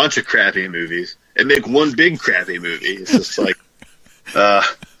to take a bunch of crappy movies and make one big crappy movie. It's just like, Well,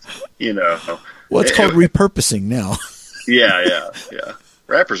 it's called repurposing now. Yeah.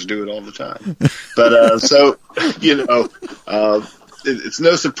 Rappers do it all the time. But, it's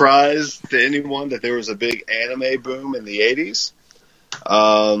no surprise to anyone that there was a big anime boom in the 80s.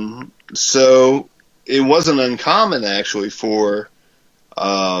 So it wasn't uncommon, actually, for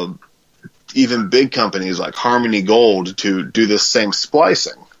even big companies like Harmony Gold to do this same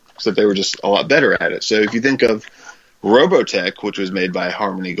splicing, so they were just a lot better at it. So if you think of Robotech, which was made by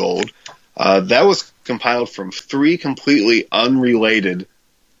Harmony Gold, that was compiled from 3 completely unrelated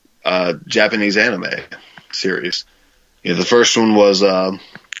Japanese anime series. The first one was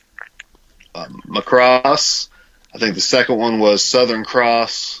Macross. I think the second one was Southern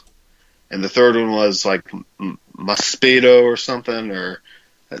Cross, and the third one was like Maspero or something.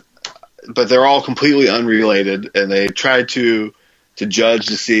 But they're all completely unrelated, and they tried to judge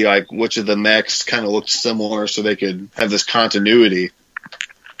to see like which of the mechs kind of looked similar, so they could have this continuity.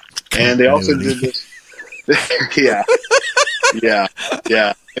 And they also did this. Yeah.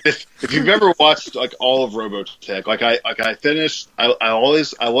 If you've ever watched like all of Robotech, I finished. I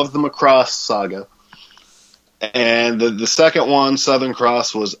love the Macross saga, and the second one, Southern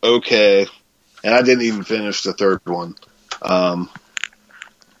Cross, was okay, and I didn't even finish the third one.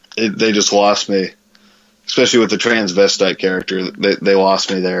 They just lost me, especially with the transvestite character. They lost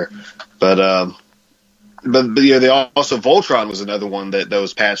me there, but they also Voltron was another one that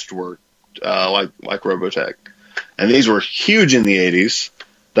was patchwork, like Robotech. And these were huge in the 80s.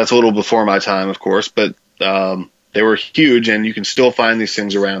 That's a little before my time, of course, but they were huge, and you can still find these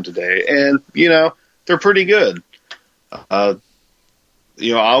things around today. And, they're pretty good. I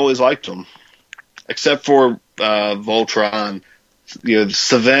always liked them. Except for Voltron.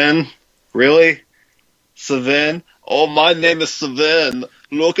 Seven? Really? Seven? Oh, my name is Seven.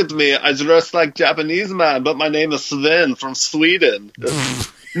 Look at me. I dress like Japanese man, but my name is Sven from Sweden.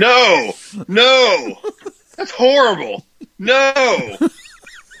 No! That's horrible. No,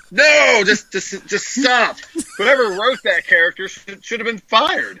 just stop. Whoever wrote that character should have been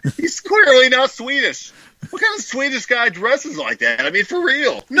fired. He's clearly not Swedish. What kind of Swedish guy dresses like that? I mean, for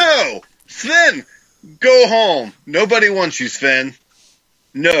real. No, Sven, go home. Nobody wants you, Sven.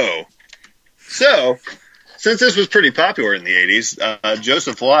 No. So, since this was pretty popular in the 80s,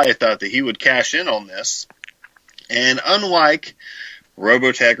 Joseph Lai thought that he would cash in on this. And unlike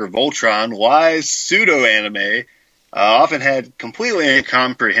Robotech or Voltron, Lai's pseudo-anime often had completely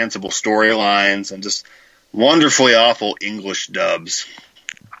incomprehensible storylines and just wonderfully awful English dubs.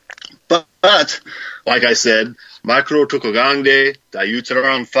 But like I said, Micro Tokugande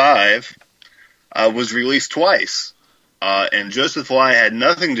Daiyutron 5 was released twice, and Joseph Lai had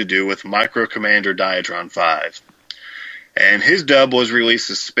nothing to do with Micro Commander Diatron 5. And his dub was released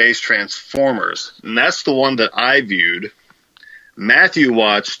as Space Transformers, and that's the one that I viewed. Matthew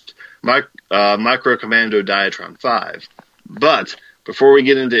watched Micro Commando Diatron 5. But before we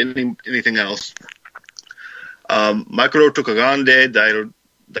get into anything else, Micro Tokugande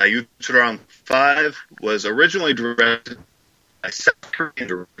Daiyutron 5 was originally directed by South Korean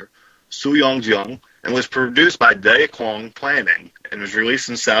director Soo Young-jung and was produced by Daekwon Planning and was released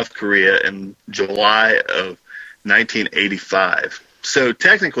in South Korea in July of 1985. So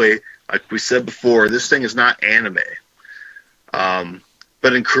technically, like we said before, this thing is not anime.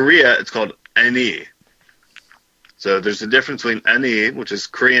 But in Korea, it's called ANI. So there's a difference between ANI, which is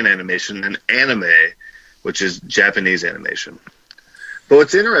Korean animation, and anime, which is Japanese animation. But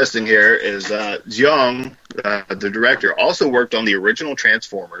what's interesting here is Jeong, the director, also worked on the original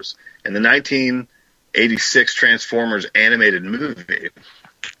Transformers and the 1986 Transformers animated movie.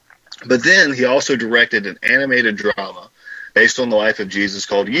 But then he also directed an animated drama based on the life of Jesus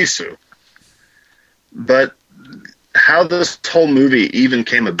called Yesu. But how this whole movie even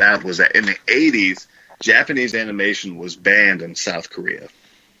came about was that in the 80s, Japanese animation was banned in South Korea.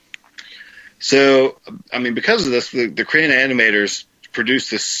 So, I mean, because of this, the Korean animators produced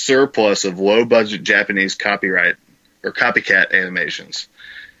this surplus of low-budget Japanese copyright or copycat animations,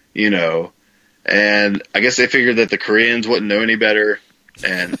 you know. And I guess they figured that the Koreans wouldn't know any better.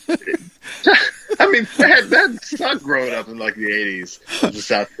 And, I mean, that sucked growing up in, like, the 80s as a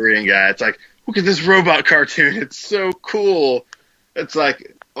South Korean guy. It's like, look at this robot cartoon. It's so cool. It's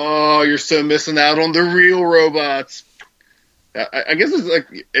like, oh, you're so missing out on the real robots. I guess it's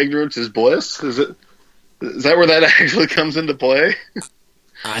like ignorance is bliss. Is that where that actually comes into play?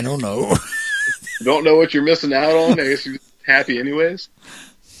 I don't know. You don't know what you're missing out on? I guess you're just happy anyways.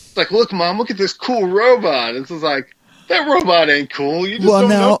 It's like, look, Mom, look at this cool robot. It's just like, that robot ain't cool. You just don't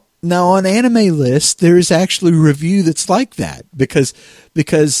know. Now on Anime List, there is actually a review that's like that because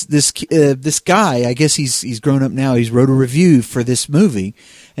this guy, I guess he's grown up now. He's wrote a review for this movie,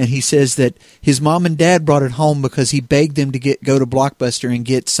 and he says that his mom and dad brought it home because he begged them to go to Blockbuster and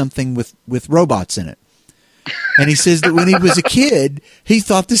get something with robots in it. And he says that when he was a kid, he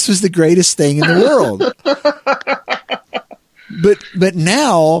thought this was the greatest thing in the world. But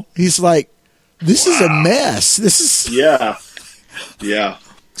now he's like, this is a mess. This is yeah.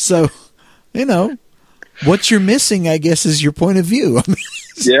 So, you know, what you're missing, I guess, is your point of view.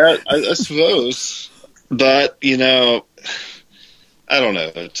 Yeah, I suppose. But, you know, I don't know.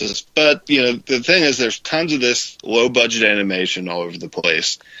 But, you know, the thing is there's tons of this low-budget animation all over the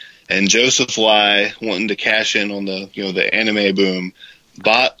place. And Joseph Lai, wanting to cash in on the anime boom,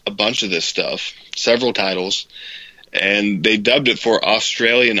 bought a bunch of this stuff, several titles, and they dubbed it for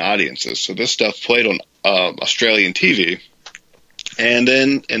Australian audiences. So this stuff played on Australian TV. And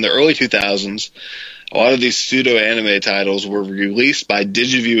then in the early 2000s, a lot of these pseudo-anime titles were released by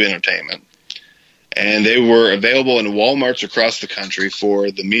Digiview Entertainment. And they were available in Walmarts across the country for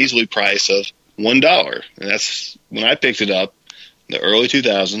the measly price of $1. And that's when I picked it up in the early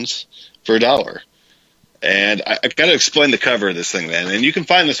 2000s for $1. And I got to explain the cover of this thing, then. And you can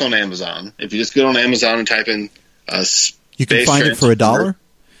find this on Amazon. If you just go on Amazon and type in you can find it for $1?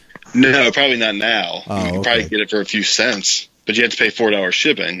 No, probably not now. Oh, you can probably get it for a few cents. But you have to pay $4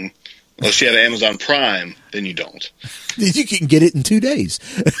 shipping. Unless you have Amazon Prime, then you don't. You can get it in 2 days.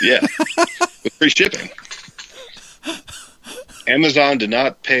 Yeah, with free shipping. Amazon did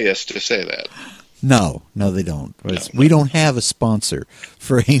not pay us to say that. No, they don't. We don't have a sponsor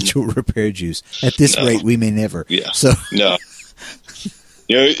for Angel Repair Juice. At this rate, we may never. Yeah. So no.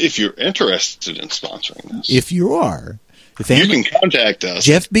 You know, if you're interested in sponsoring this, if you are, you can contact us.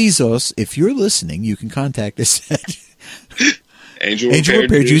 Jeff Bezos, if you're listening, you can contact us at Angel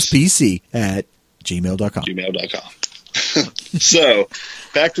Repair Juice PC at gmail.com. So,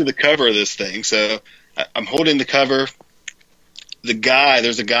 back to the cover of this thing. So, I'm holding the cover.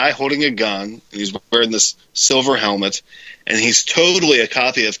 There's a guy holding a gun, and he's wearing this silver helmet, and he's totally a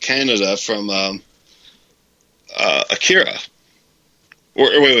copy of Canada from Akira. Or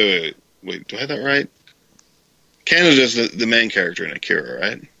wait, do I have that right? Canada's the main character in Akira,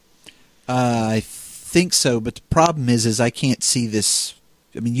 right? I think so, but the problem is I can't see this.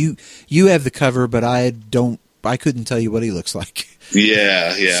 I mean, you have the cover, but I couldn't tell you what he looks like.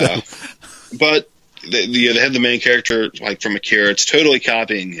 Yeah. So. But they have the main character like from Akira. It's totally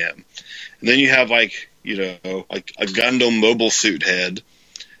copying him. And then you have like a Gundam mobile suit head.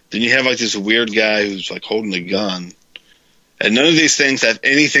 Then you have like this weird guy who's like holding a gun. And none of these things have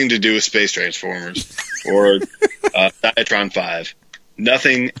anything to do with Space Transformers or Diatron 5.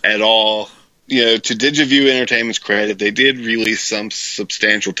 Nothing at all. You know, to Digiview Entertainment's credit, they did release some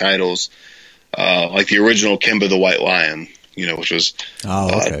substantial titles, like the original Kimba the White Lion, you know, which was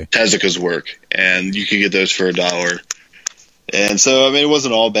Tezuka's work, and you could get those for $1. And so, I mean, it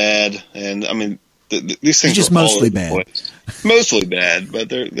wasn't all bad, and I mean, these things just were mostly bad. Mostly bad, but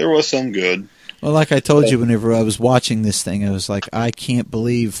there was some good. Well, like I told you, whenever I was watching this thing, I was like, I can't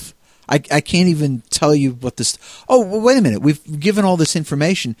believe. I can't even tell you what this. Oh, well, wait a minute. We've given all this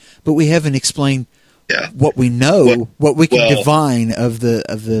information, but we haven't explained what we know, what we can divine of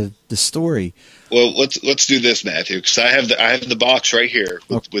the story. Well, let's do this, Matthew, because I have the box right here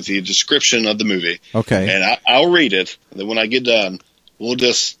with the description of the movie. Okay, and I'll read it. And then when I get done, we'll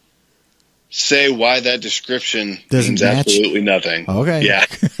just say why that description means absolutely nothing. Okay, yeah.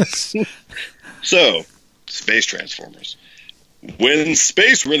 So, Space Transformers. When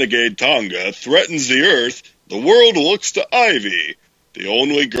Space Renegade Tonga threatens the Earth, the world looks to Ivy, the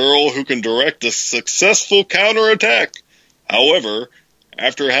only girl who can direct a successful counterattack. However,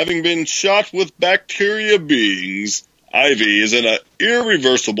 After having been shot with bacteria beings, Ivy is in an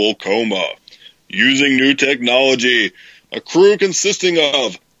irreversible coma. Using new technology, a crew consisting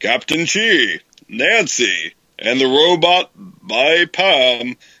of Captain Chi, Nancy, and the robot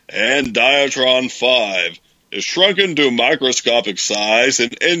BiPAM and Diatron 5 is shrunken to microscopic size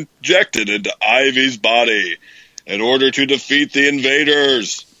and injected into Ivy's body in order to defeat the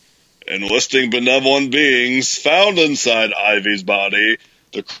invaders. Enlisting benevolent beings found inside Ivy's body,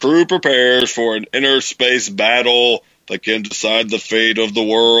 the crew prepares for an inner space battle that can decide the fate of the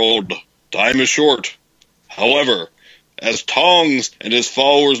world. Time is short. However, as Tongs and his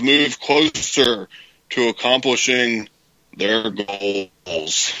followers move closer to accomplishing their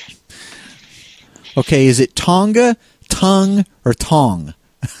goals. Okay, is it Tonga, Tongue, or Tong?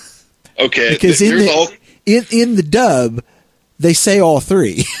 Okay, because in the dub, they say all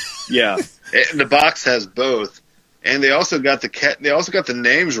three. Yeah, and the box has both, and they also got the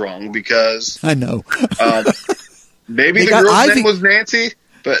names wrong because I know. Maybe the girl's name was Nancy,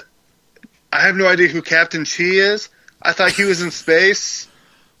 but I have no idea who Captain Chi is. I thought he was in space.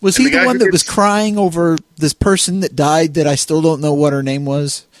 Was he the one that was crying over this person that died that I still don't know what her name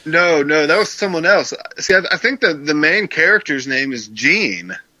was? No, that was someone else. See, I think the main character's name is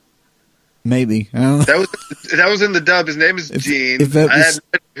Gene. Maybe. I don't know. That was in the dub. His name is Gene.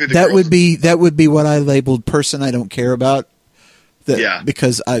 That would be what I labeled person I don't care about. Yeah.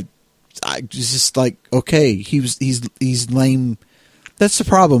 Because I just like, okay, he's lame. That's the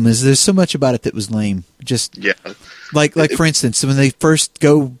problem, is there's so much about it that was lame. Just like for instance, when they first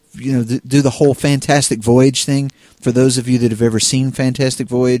go, do the whole Fantastic Voyage thing. For those of you that have ever seen Fantastic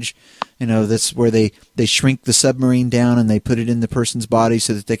Voyage, that's where they shrink the submarine down and they put it in the person's body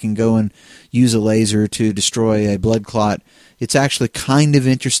so that they can go and use a laser to destroy a blood clot. It's actually kind of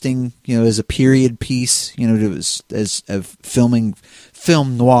interesting, as a period piece, as a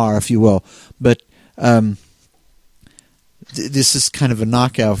film noir, if you will. But this is kind of a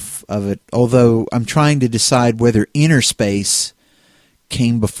knockout of it, although I'm trying to decide whether Inner Space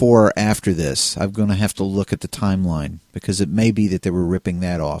came before or after this. I'm going to have to look at the timeline, because it may be that they were ripping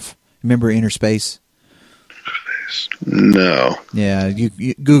that off. Remember Inner Space? No. Yeah, you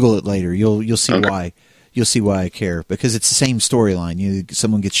Google it later. You'll see why. You'll see why I care, because it's the same storyline.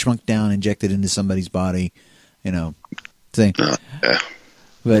 Someone gets shrunk down, injected into somebody's body, thing. Yeah.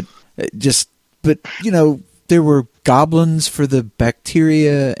 But there were goblins for the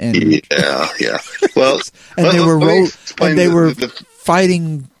bacteria, and yeah. Well, they were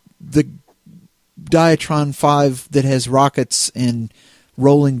fighting the Diatron 5 that has rockets and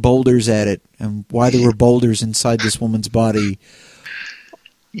rolling boulders at it, and why there were boulders inside this woman's body.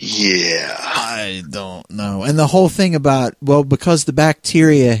 Yeah. I don't know. And the whole thing about, because the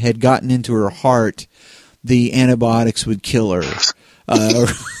bacteria had gotten into her heart, the antibiotics would kill her.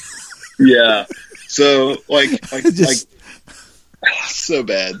 Yeah. So, so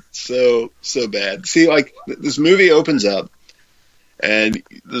bad. So bad. See, this movie opens up, and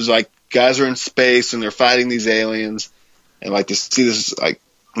there's, guys are in space, and they're fighting these aliens, and, they see this,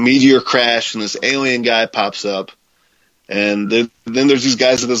 meteor crash, and this alien guy pops up, and then there's these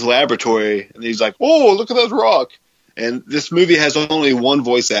guys at this laboratory, and he's like, oh, look at that rock. And this movie has only one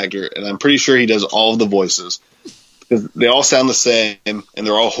voice actor, and I'm pretty sure he does all of the voices, because they all sound the same, and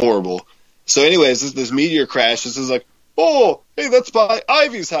they're all horrible. So anyways, this meteor crash, this is like, oh, hey, that's by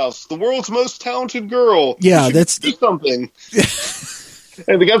Ivy's house, the world's most talented girl. Yeah, that's do something.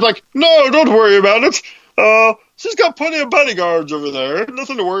 And the guy's like, no, don't worry about it. She's got plenty of bodyguards over there.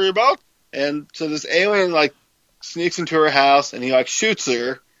 Nothing to worry about. And so this alien, sneaks into her house, and he, shoots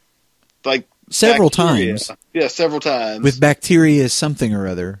her, several bacteria. times. Yeah, several times. With bacteria something or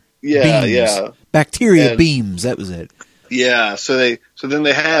other. Yeah, beams. Yeah. Bacteria beams, that was it. Yeah, so then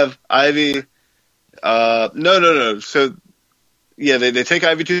they have Ivy. No. So, yeah, they take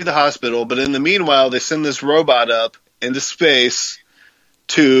Ivy to the hospital, but in the meanwhile, they send this robot up into space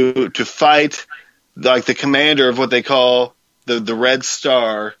to fight, the commander of what they call the Red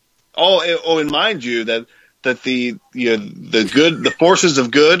Star. And mind you that the forces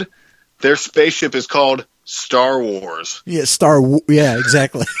of good, their spaceship is called Star Wars. Yeah, yeah,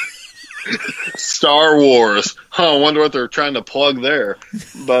 exactly. Star Wars. I wonder what they're trying to plug there.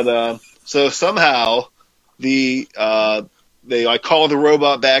 But so somehow they call the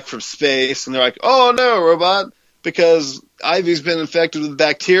robot back from space, and they're like, "Oh no, robot! Because Ivy's been infected with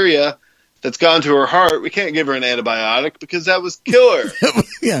bacteria that's gone to her heart. We can't give her an antibiotic because that would kill her.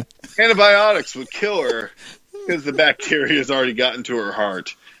 Yeah, antibiotics would kill her because the bacteria has already gotten to her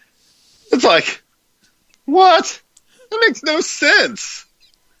heart." It's like, what? That makes no sense.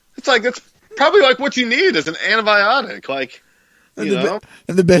 It's that's probably what you need is an antibiotic. And You know?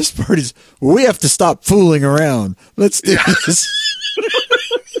 and the best part is, we have to stop fooling around. Let's do this.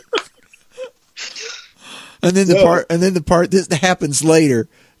 And then the part that happens later,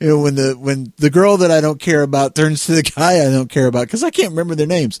 you know, when the girl that I don't care about turns to the guy I don't care about, because I can't remember their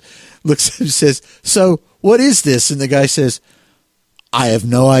names, looks and says, "So what is this?" And the guy says, "I have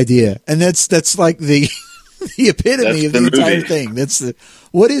no idea." And that's like the epitome of the entire thing.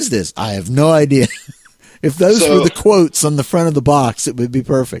 What is this? I have no idea. If those were the quotes on the front of the box, it would be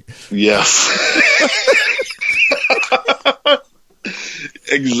perfect. Yes.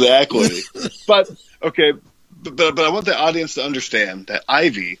 Exactly. But okay, but I want the audience to understand that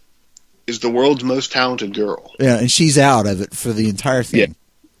Ivy is the world's most talented girl. Yeah, and she's out of it for the entire thing. Yeah,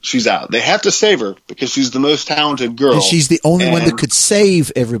 she's out. They have to save her because she's the most talented girl. And she's the only one that could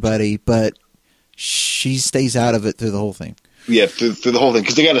save everybody, but she stays out of it through the whole thing. Yeah, through the whole thing,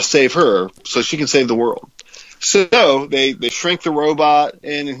 because they got to save her so she can save the world. So they shrink the robot,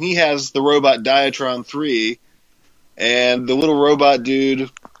 and he has the robot Diatron 3, and the little robot dude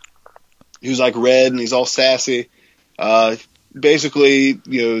who's like red and he's all sassy, basically,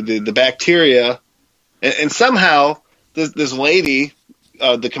 you know, the bacteria, and somehow this lady,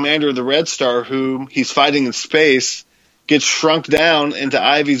 the commander of the Red Star, whom he's fighting in space, gets shrunk down into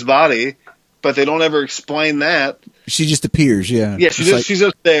Ivy's body, but they don't ever explain that. She just appears, yeah. Yeah, she's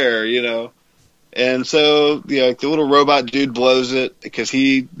just there, you know. And so, you know, the little robot dude blows it because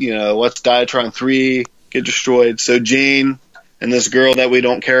he, you know, lets Diatron 3 get destroyed. So Jean and this girl that we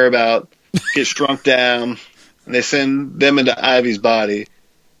don't care about get shrunk down, and they send them into Ivy's body.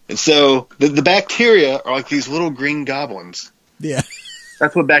 And so the bacteria are like these little green goblins. Yeah.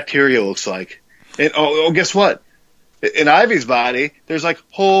 That's what bacteria looks like. And guess what? In Ivy's body, there's like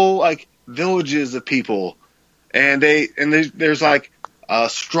whole like villages of people, and there's like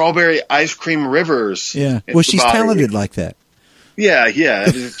strawberry ice cream rivers. Yeah. Well, she's talented like that. Yeah.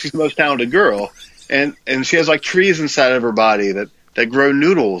 She's the most talented girl, and she has like trees inside of her body that grow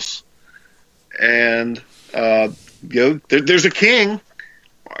noodles, and you know, there's a king,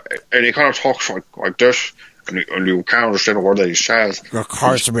 and he kind of talks like this, and you can't understand a word that he says. Of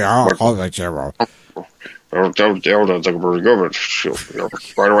course, we are. That's like a pretty good,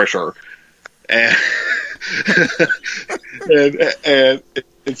 but right away, sir. And and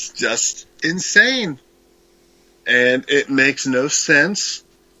it's just insane, and it makes no sense.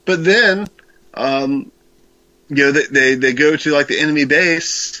 But then, you know, they go to like the enemy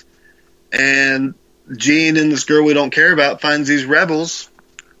base, and Jean and this girl we don't care about finds these rebels,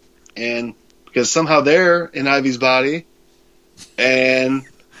 and because somehow they're in Ivy's body, and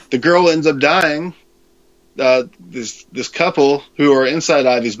the girl ends up dying. This couple who are inside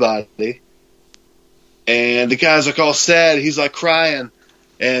Ivy's body, and the guy's like all sad. He's like crying,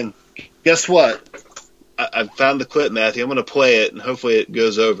 and guess what? I found the clip, Matthew. I'm going to play it, and hopefully it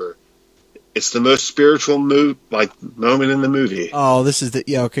goes over. It's the most spiritual moment in the movie. Oh, this is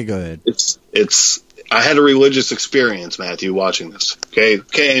yeah. Okay, go ahead. It's. I had a religious experience, Matthew, watching this. Okay,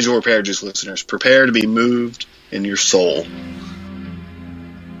 Angel Repair Juice listeners, prepare to be moved in your soul.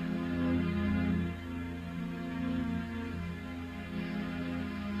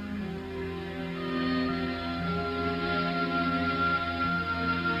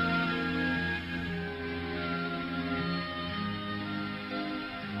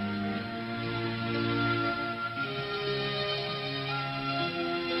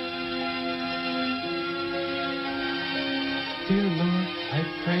 Dear Lord, I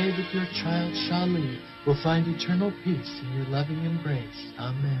pray that your child Charlie will find eternal peace in your loving embrace.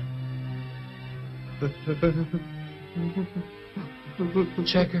 Amen.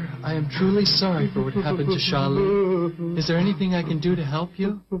 Checker, I am truly sorry for what happened to Charlie. Is there anything I can do to help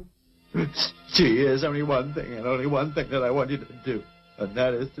you? Gee, there's only one thing, and only one thing that I want you to do, and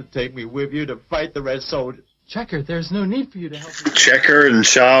that is to take me with you to fight the Red Soldiers. Checker, there's no need for you to help me. Checker and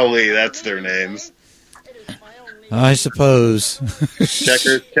Charlie, that's their names. I suppose.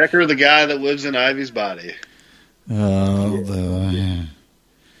 Checker, the guy that lives in Ivy's body. Yeah.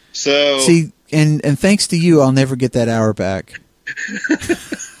 So see, and thanks to you, I'll never get that hour back.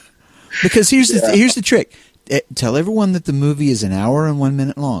 Because here's the trick. Tell everyone that the movie is an hour and 1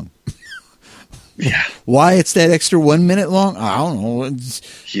 minute long. Yeah. Why it's that extra 1 minute long? I don't know.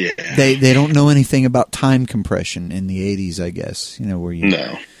 They don't know anything about time compression in the 80s, I guess. You know, where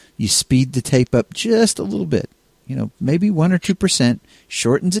you speed the tape up just a little bit. You know, maybe 1 or 2%,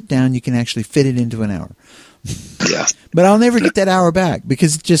 shortens it down. You can actually fit it into an hour. Yeah. But I'll never get that hour back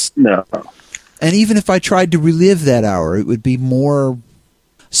because it just no. And even if I tried to relive that hour, it would be more.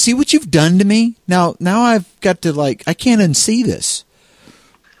 See what you've done to me? Now I've got to I can't unsee this.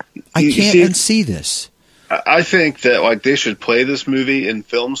 I can't unsee this. I think that like they should play this movie in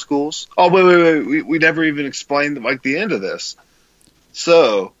film schools. Oh wait, we never even explained like the end of this.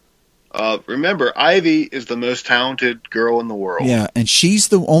 So remember, Ivy is the most talented girl in the world. Yeah, and she's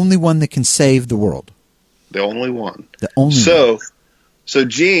the only one that can save the world. The only one. The only one. So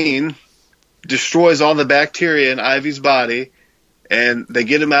Jean destroys all the bacteria in Ivy's body, and they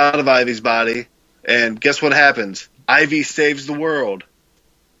get him out of Ivy's body, and guess what happens? Ivy saves the world.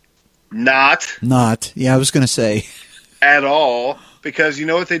 Not. Yeah, I was going to say. At all, because you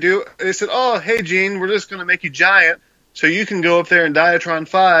know what they do? They said, oh, hey, Jean, we're just going to make you giant so you can go up there in Diatron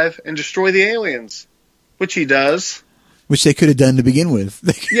 5 and destroy the aliens, which he does. Which they could have done to begin with.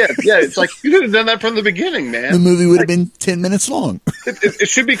 Yeah, it's like, you could have done that from the beginning, man. The movie would have been 10 minutes long. It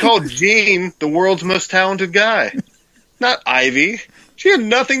should be called Gene, the world's most talented guy. Not Ivy. She had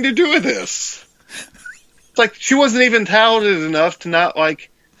nothing to do with this. It's like, she wasn't even talented enough to not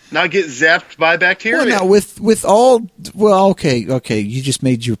get zapped by bacteria. Well, now, with all... Well, okay, you just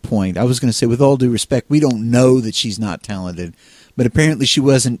made your point. I was going to say, with all due respect, we don't know that she's not talented, but apparently she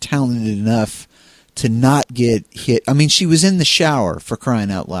wasn't talented enough to not get hit. I mean, she was in the shower, for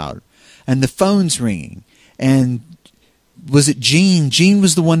crying out loud, and the phone's ringing. And was it Jean? Jean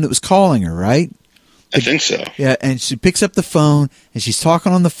was the one that was calling her, right? I think so. Yeah, and she picks up the phone, and she's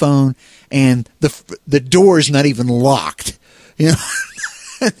talking on the phone, and the door's not even locked. You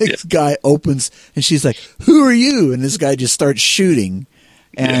know, this guy opens, and she's like, "Who are you?" And this guy just starts shooting,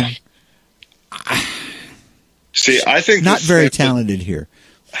 and see, I think not very talented here.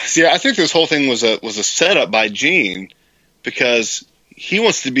 See, I think this whole thing was a setup by Gene because he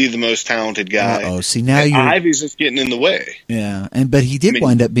wants to be the most talented guy. Oh, see now you Ivy's just getting in the way. Yeah, but he did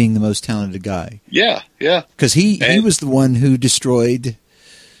wind up being the most talented guy. Yeah, because he was the one who destroyed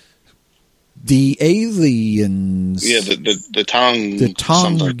the aliens. Yeah, the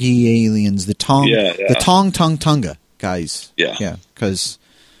Tongi aliens, the Tonga guys. Yeah, because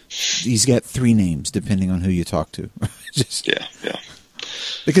he's got 3 names depending on who you talk to. Just yeah.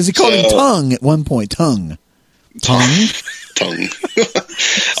 Because he called him Tongue at one point. Tongue. I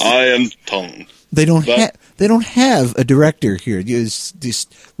am Tongue. They don't have a director here.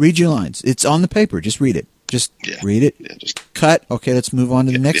 Just read your lines. It's on the paper. Just read it. Just read it. Yeah, just cut. Okay, let's move on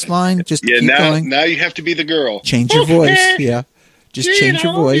to the next line. Just keep going. Now you have to be the girl. Change your voice. Yeah. Just change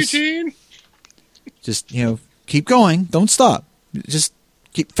your voice. Just keep going. Don't stop. Just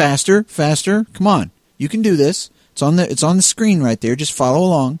keep faster. Come on. You can do this. It's on the screen right there. Just follow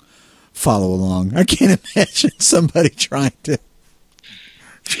along. I can't imagine somebody trying to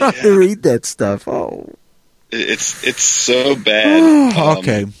read that stuff. Oh, it's so bad.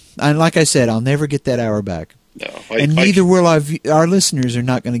 Okay, and like I said, I'll never get that hour back. No, and neither will our listeners are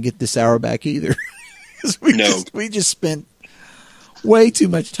not going to get this hour back either. We just spent way too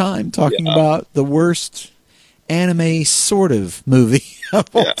much time talking about the worst anime sort of movie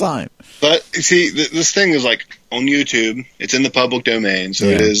of all time. But see, this thing is like on YouTube. It's in the public domain, so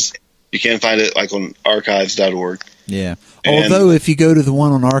it is. You can't find it like on archives.org. Yeah. Although if you go to the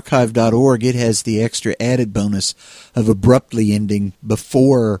one on archive.org, it has the extra added bonus of abruptly ending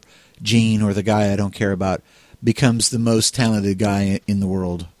before Gene, or the guy I don't care about, becomes the most talented guy in the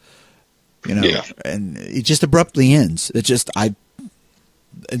world. And it just abruptly ends. In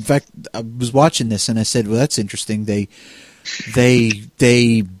fact, I was watching this and I said, well, that's interesting. They seem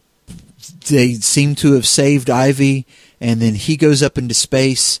to have saved Ivy, and then he goes up into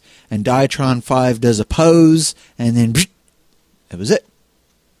space, and Diatron 5 does a pose, and then that was it.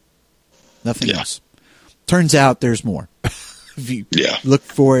 Nothing else. Turns out there's more. If you look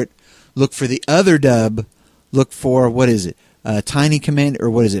for it, look for the other dub, look for, what is it? Tiny Commando, or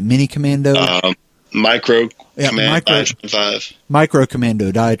what is it? Mini Commando? Micro Commando Diatron 5. Micro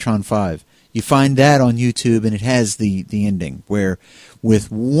Commando Diatron 5. You find that on YouTube, and it has the ending where,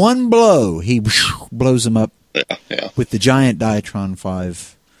 with one blow, he blows him up with the giant Diatron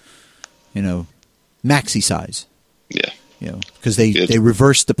 5, maxi size. Yeah. Because they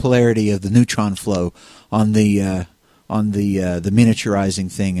reversed the polarity of the neutron flow on the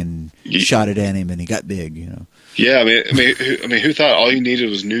miniaturizing thing and shot it at him, and he got big. Yeah, I mean, who thought all you needed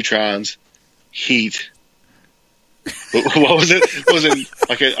was neutrons, heat? What was it? Was it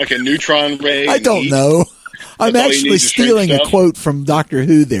like a neutron ray? I don't know. I'm actually stealing a quote from Doctor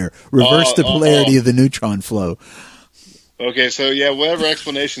Who there. Reverse the polarity of the neutron flow. Okay, so whatever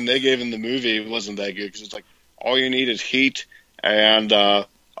explanation they gave in the movie wasn't that good, because it's like all you need is heat and a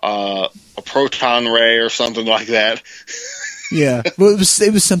proton ray or something like that. Yeah, well,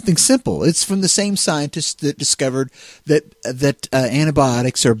 it was something simple. It's from the same scientists that discovered that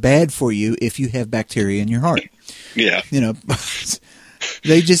antibiotics are bad for you if you have bacteria in your heart. Yeah.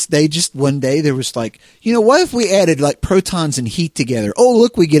 They just one day there was like, what if we added like protons and heat together? Oh,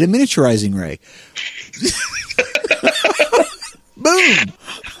 look, we get a miniaturizing ray. Boom.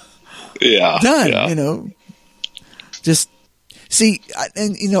 Yeah. Done. Yeah. Just see,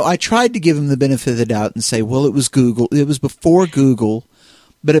 I tried to give him the benefit of the doubt and say, well, it was Google. It was before Google,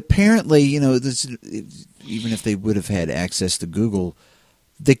 but apparently, even if they would have had access to Google,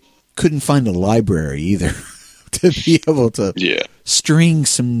 they couldn't find a library either to be able to string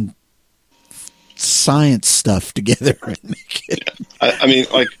some science stuff together and make it. I mean,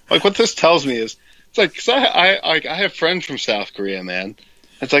 like what this tells me is, it's like, 'cause I have friends from South Korea, man.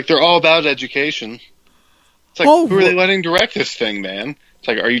 It's like they're all about education. It's like, who are they letting direct this thing, man? It's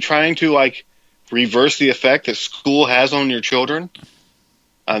like, are you trying to like reverse the effect that school has on your children?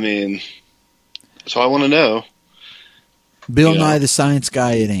 I mean, so I want to know. Bill Nye the Science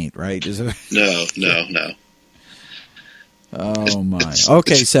Guy, it ain't, right? Is it? No. Oh my.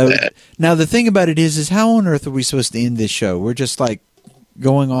 Okay, so now the thing about it is how on earth are we supposed to end this show? We're just like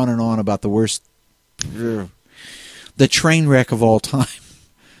going on and on about the worst, the train wreck of all time.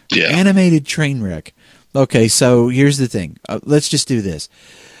 Yeah. Animated train wreck. Okay, so here's the thing. Let's just do this.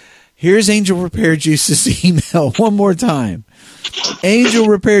 Here's Angel Repair Juice's email one more time.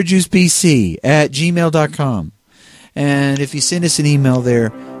 angelrepairjuicepc@gmail.com. And if you send us an email there,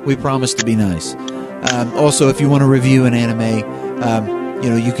 we promise to be nice. Also, if you want to review an anime,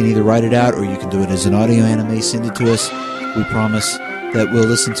 you can either write it out or you can do it as an audio anime. Send it to us. We promise that we'll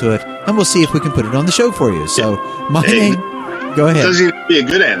listen to it, and we'll see if we can put it on the show for you. So, my name... Go ahead. It doesn't even be a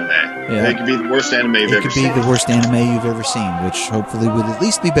good anime. Yeah. It could be the worst anime you've ever seen. It could be the worst anime you've ever seen, which hopefully would at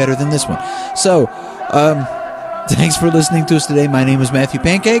least be better than this one. So, thanks for listening to us today. My name is Matthew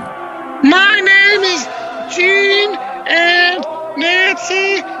Pancake. My name is Gene and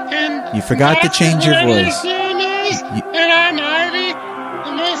Nancy and you forgot to change your voice. And I'm Ivy,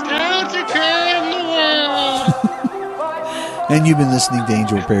 the most talented cat in the world. And you've been listening to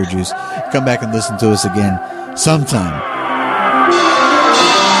Angel Repair Juice. Come back and listen to us again sometime.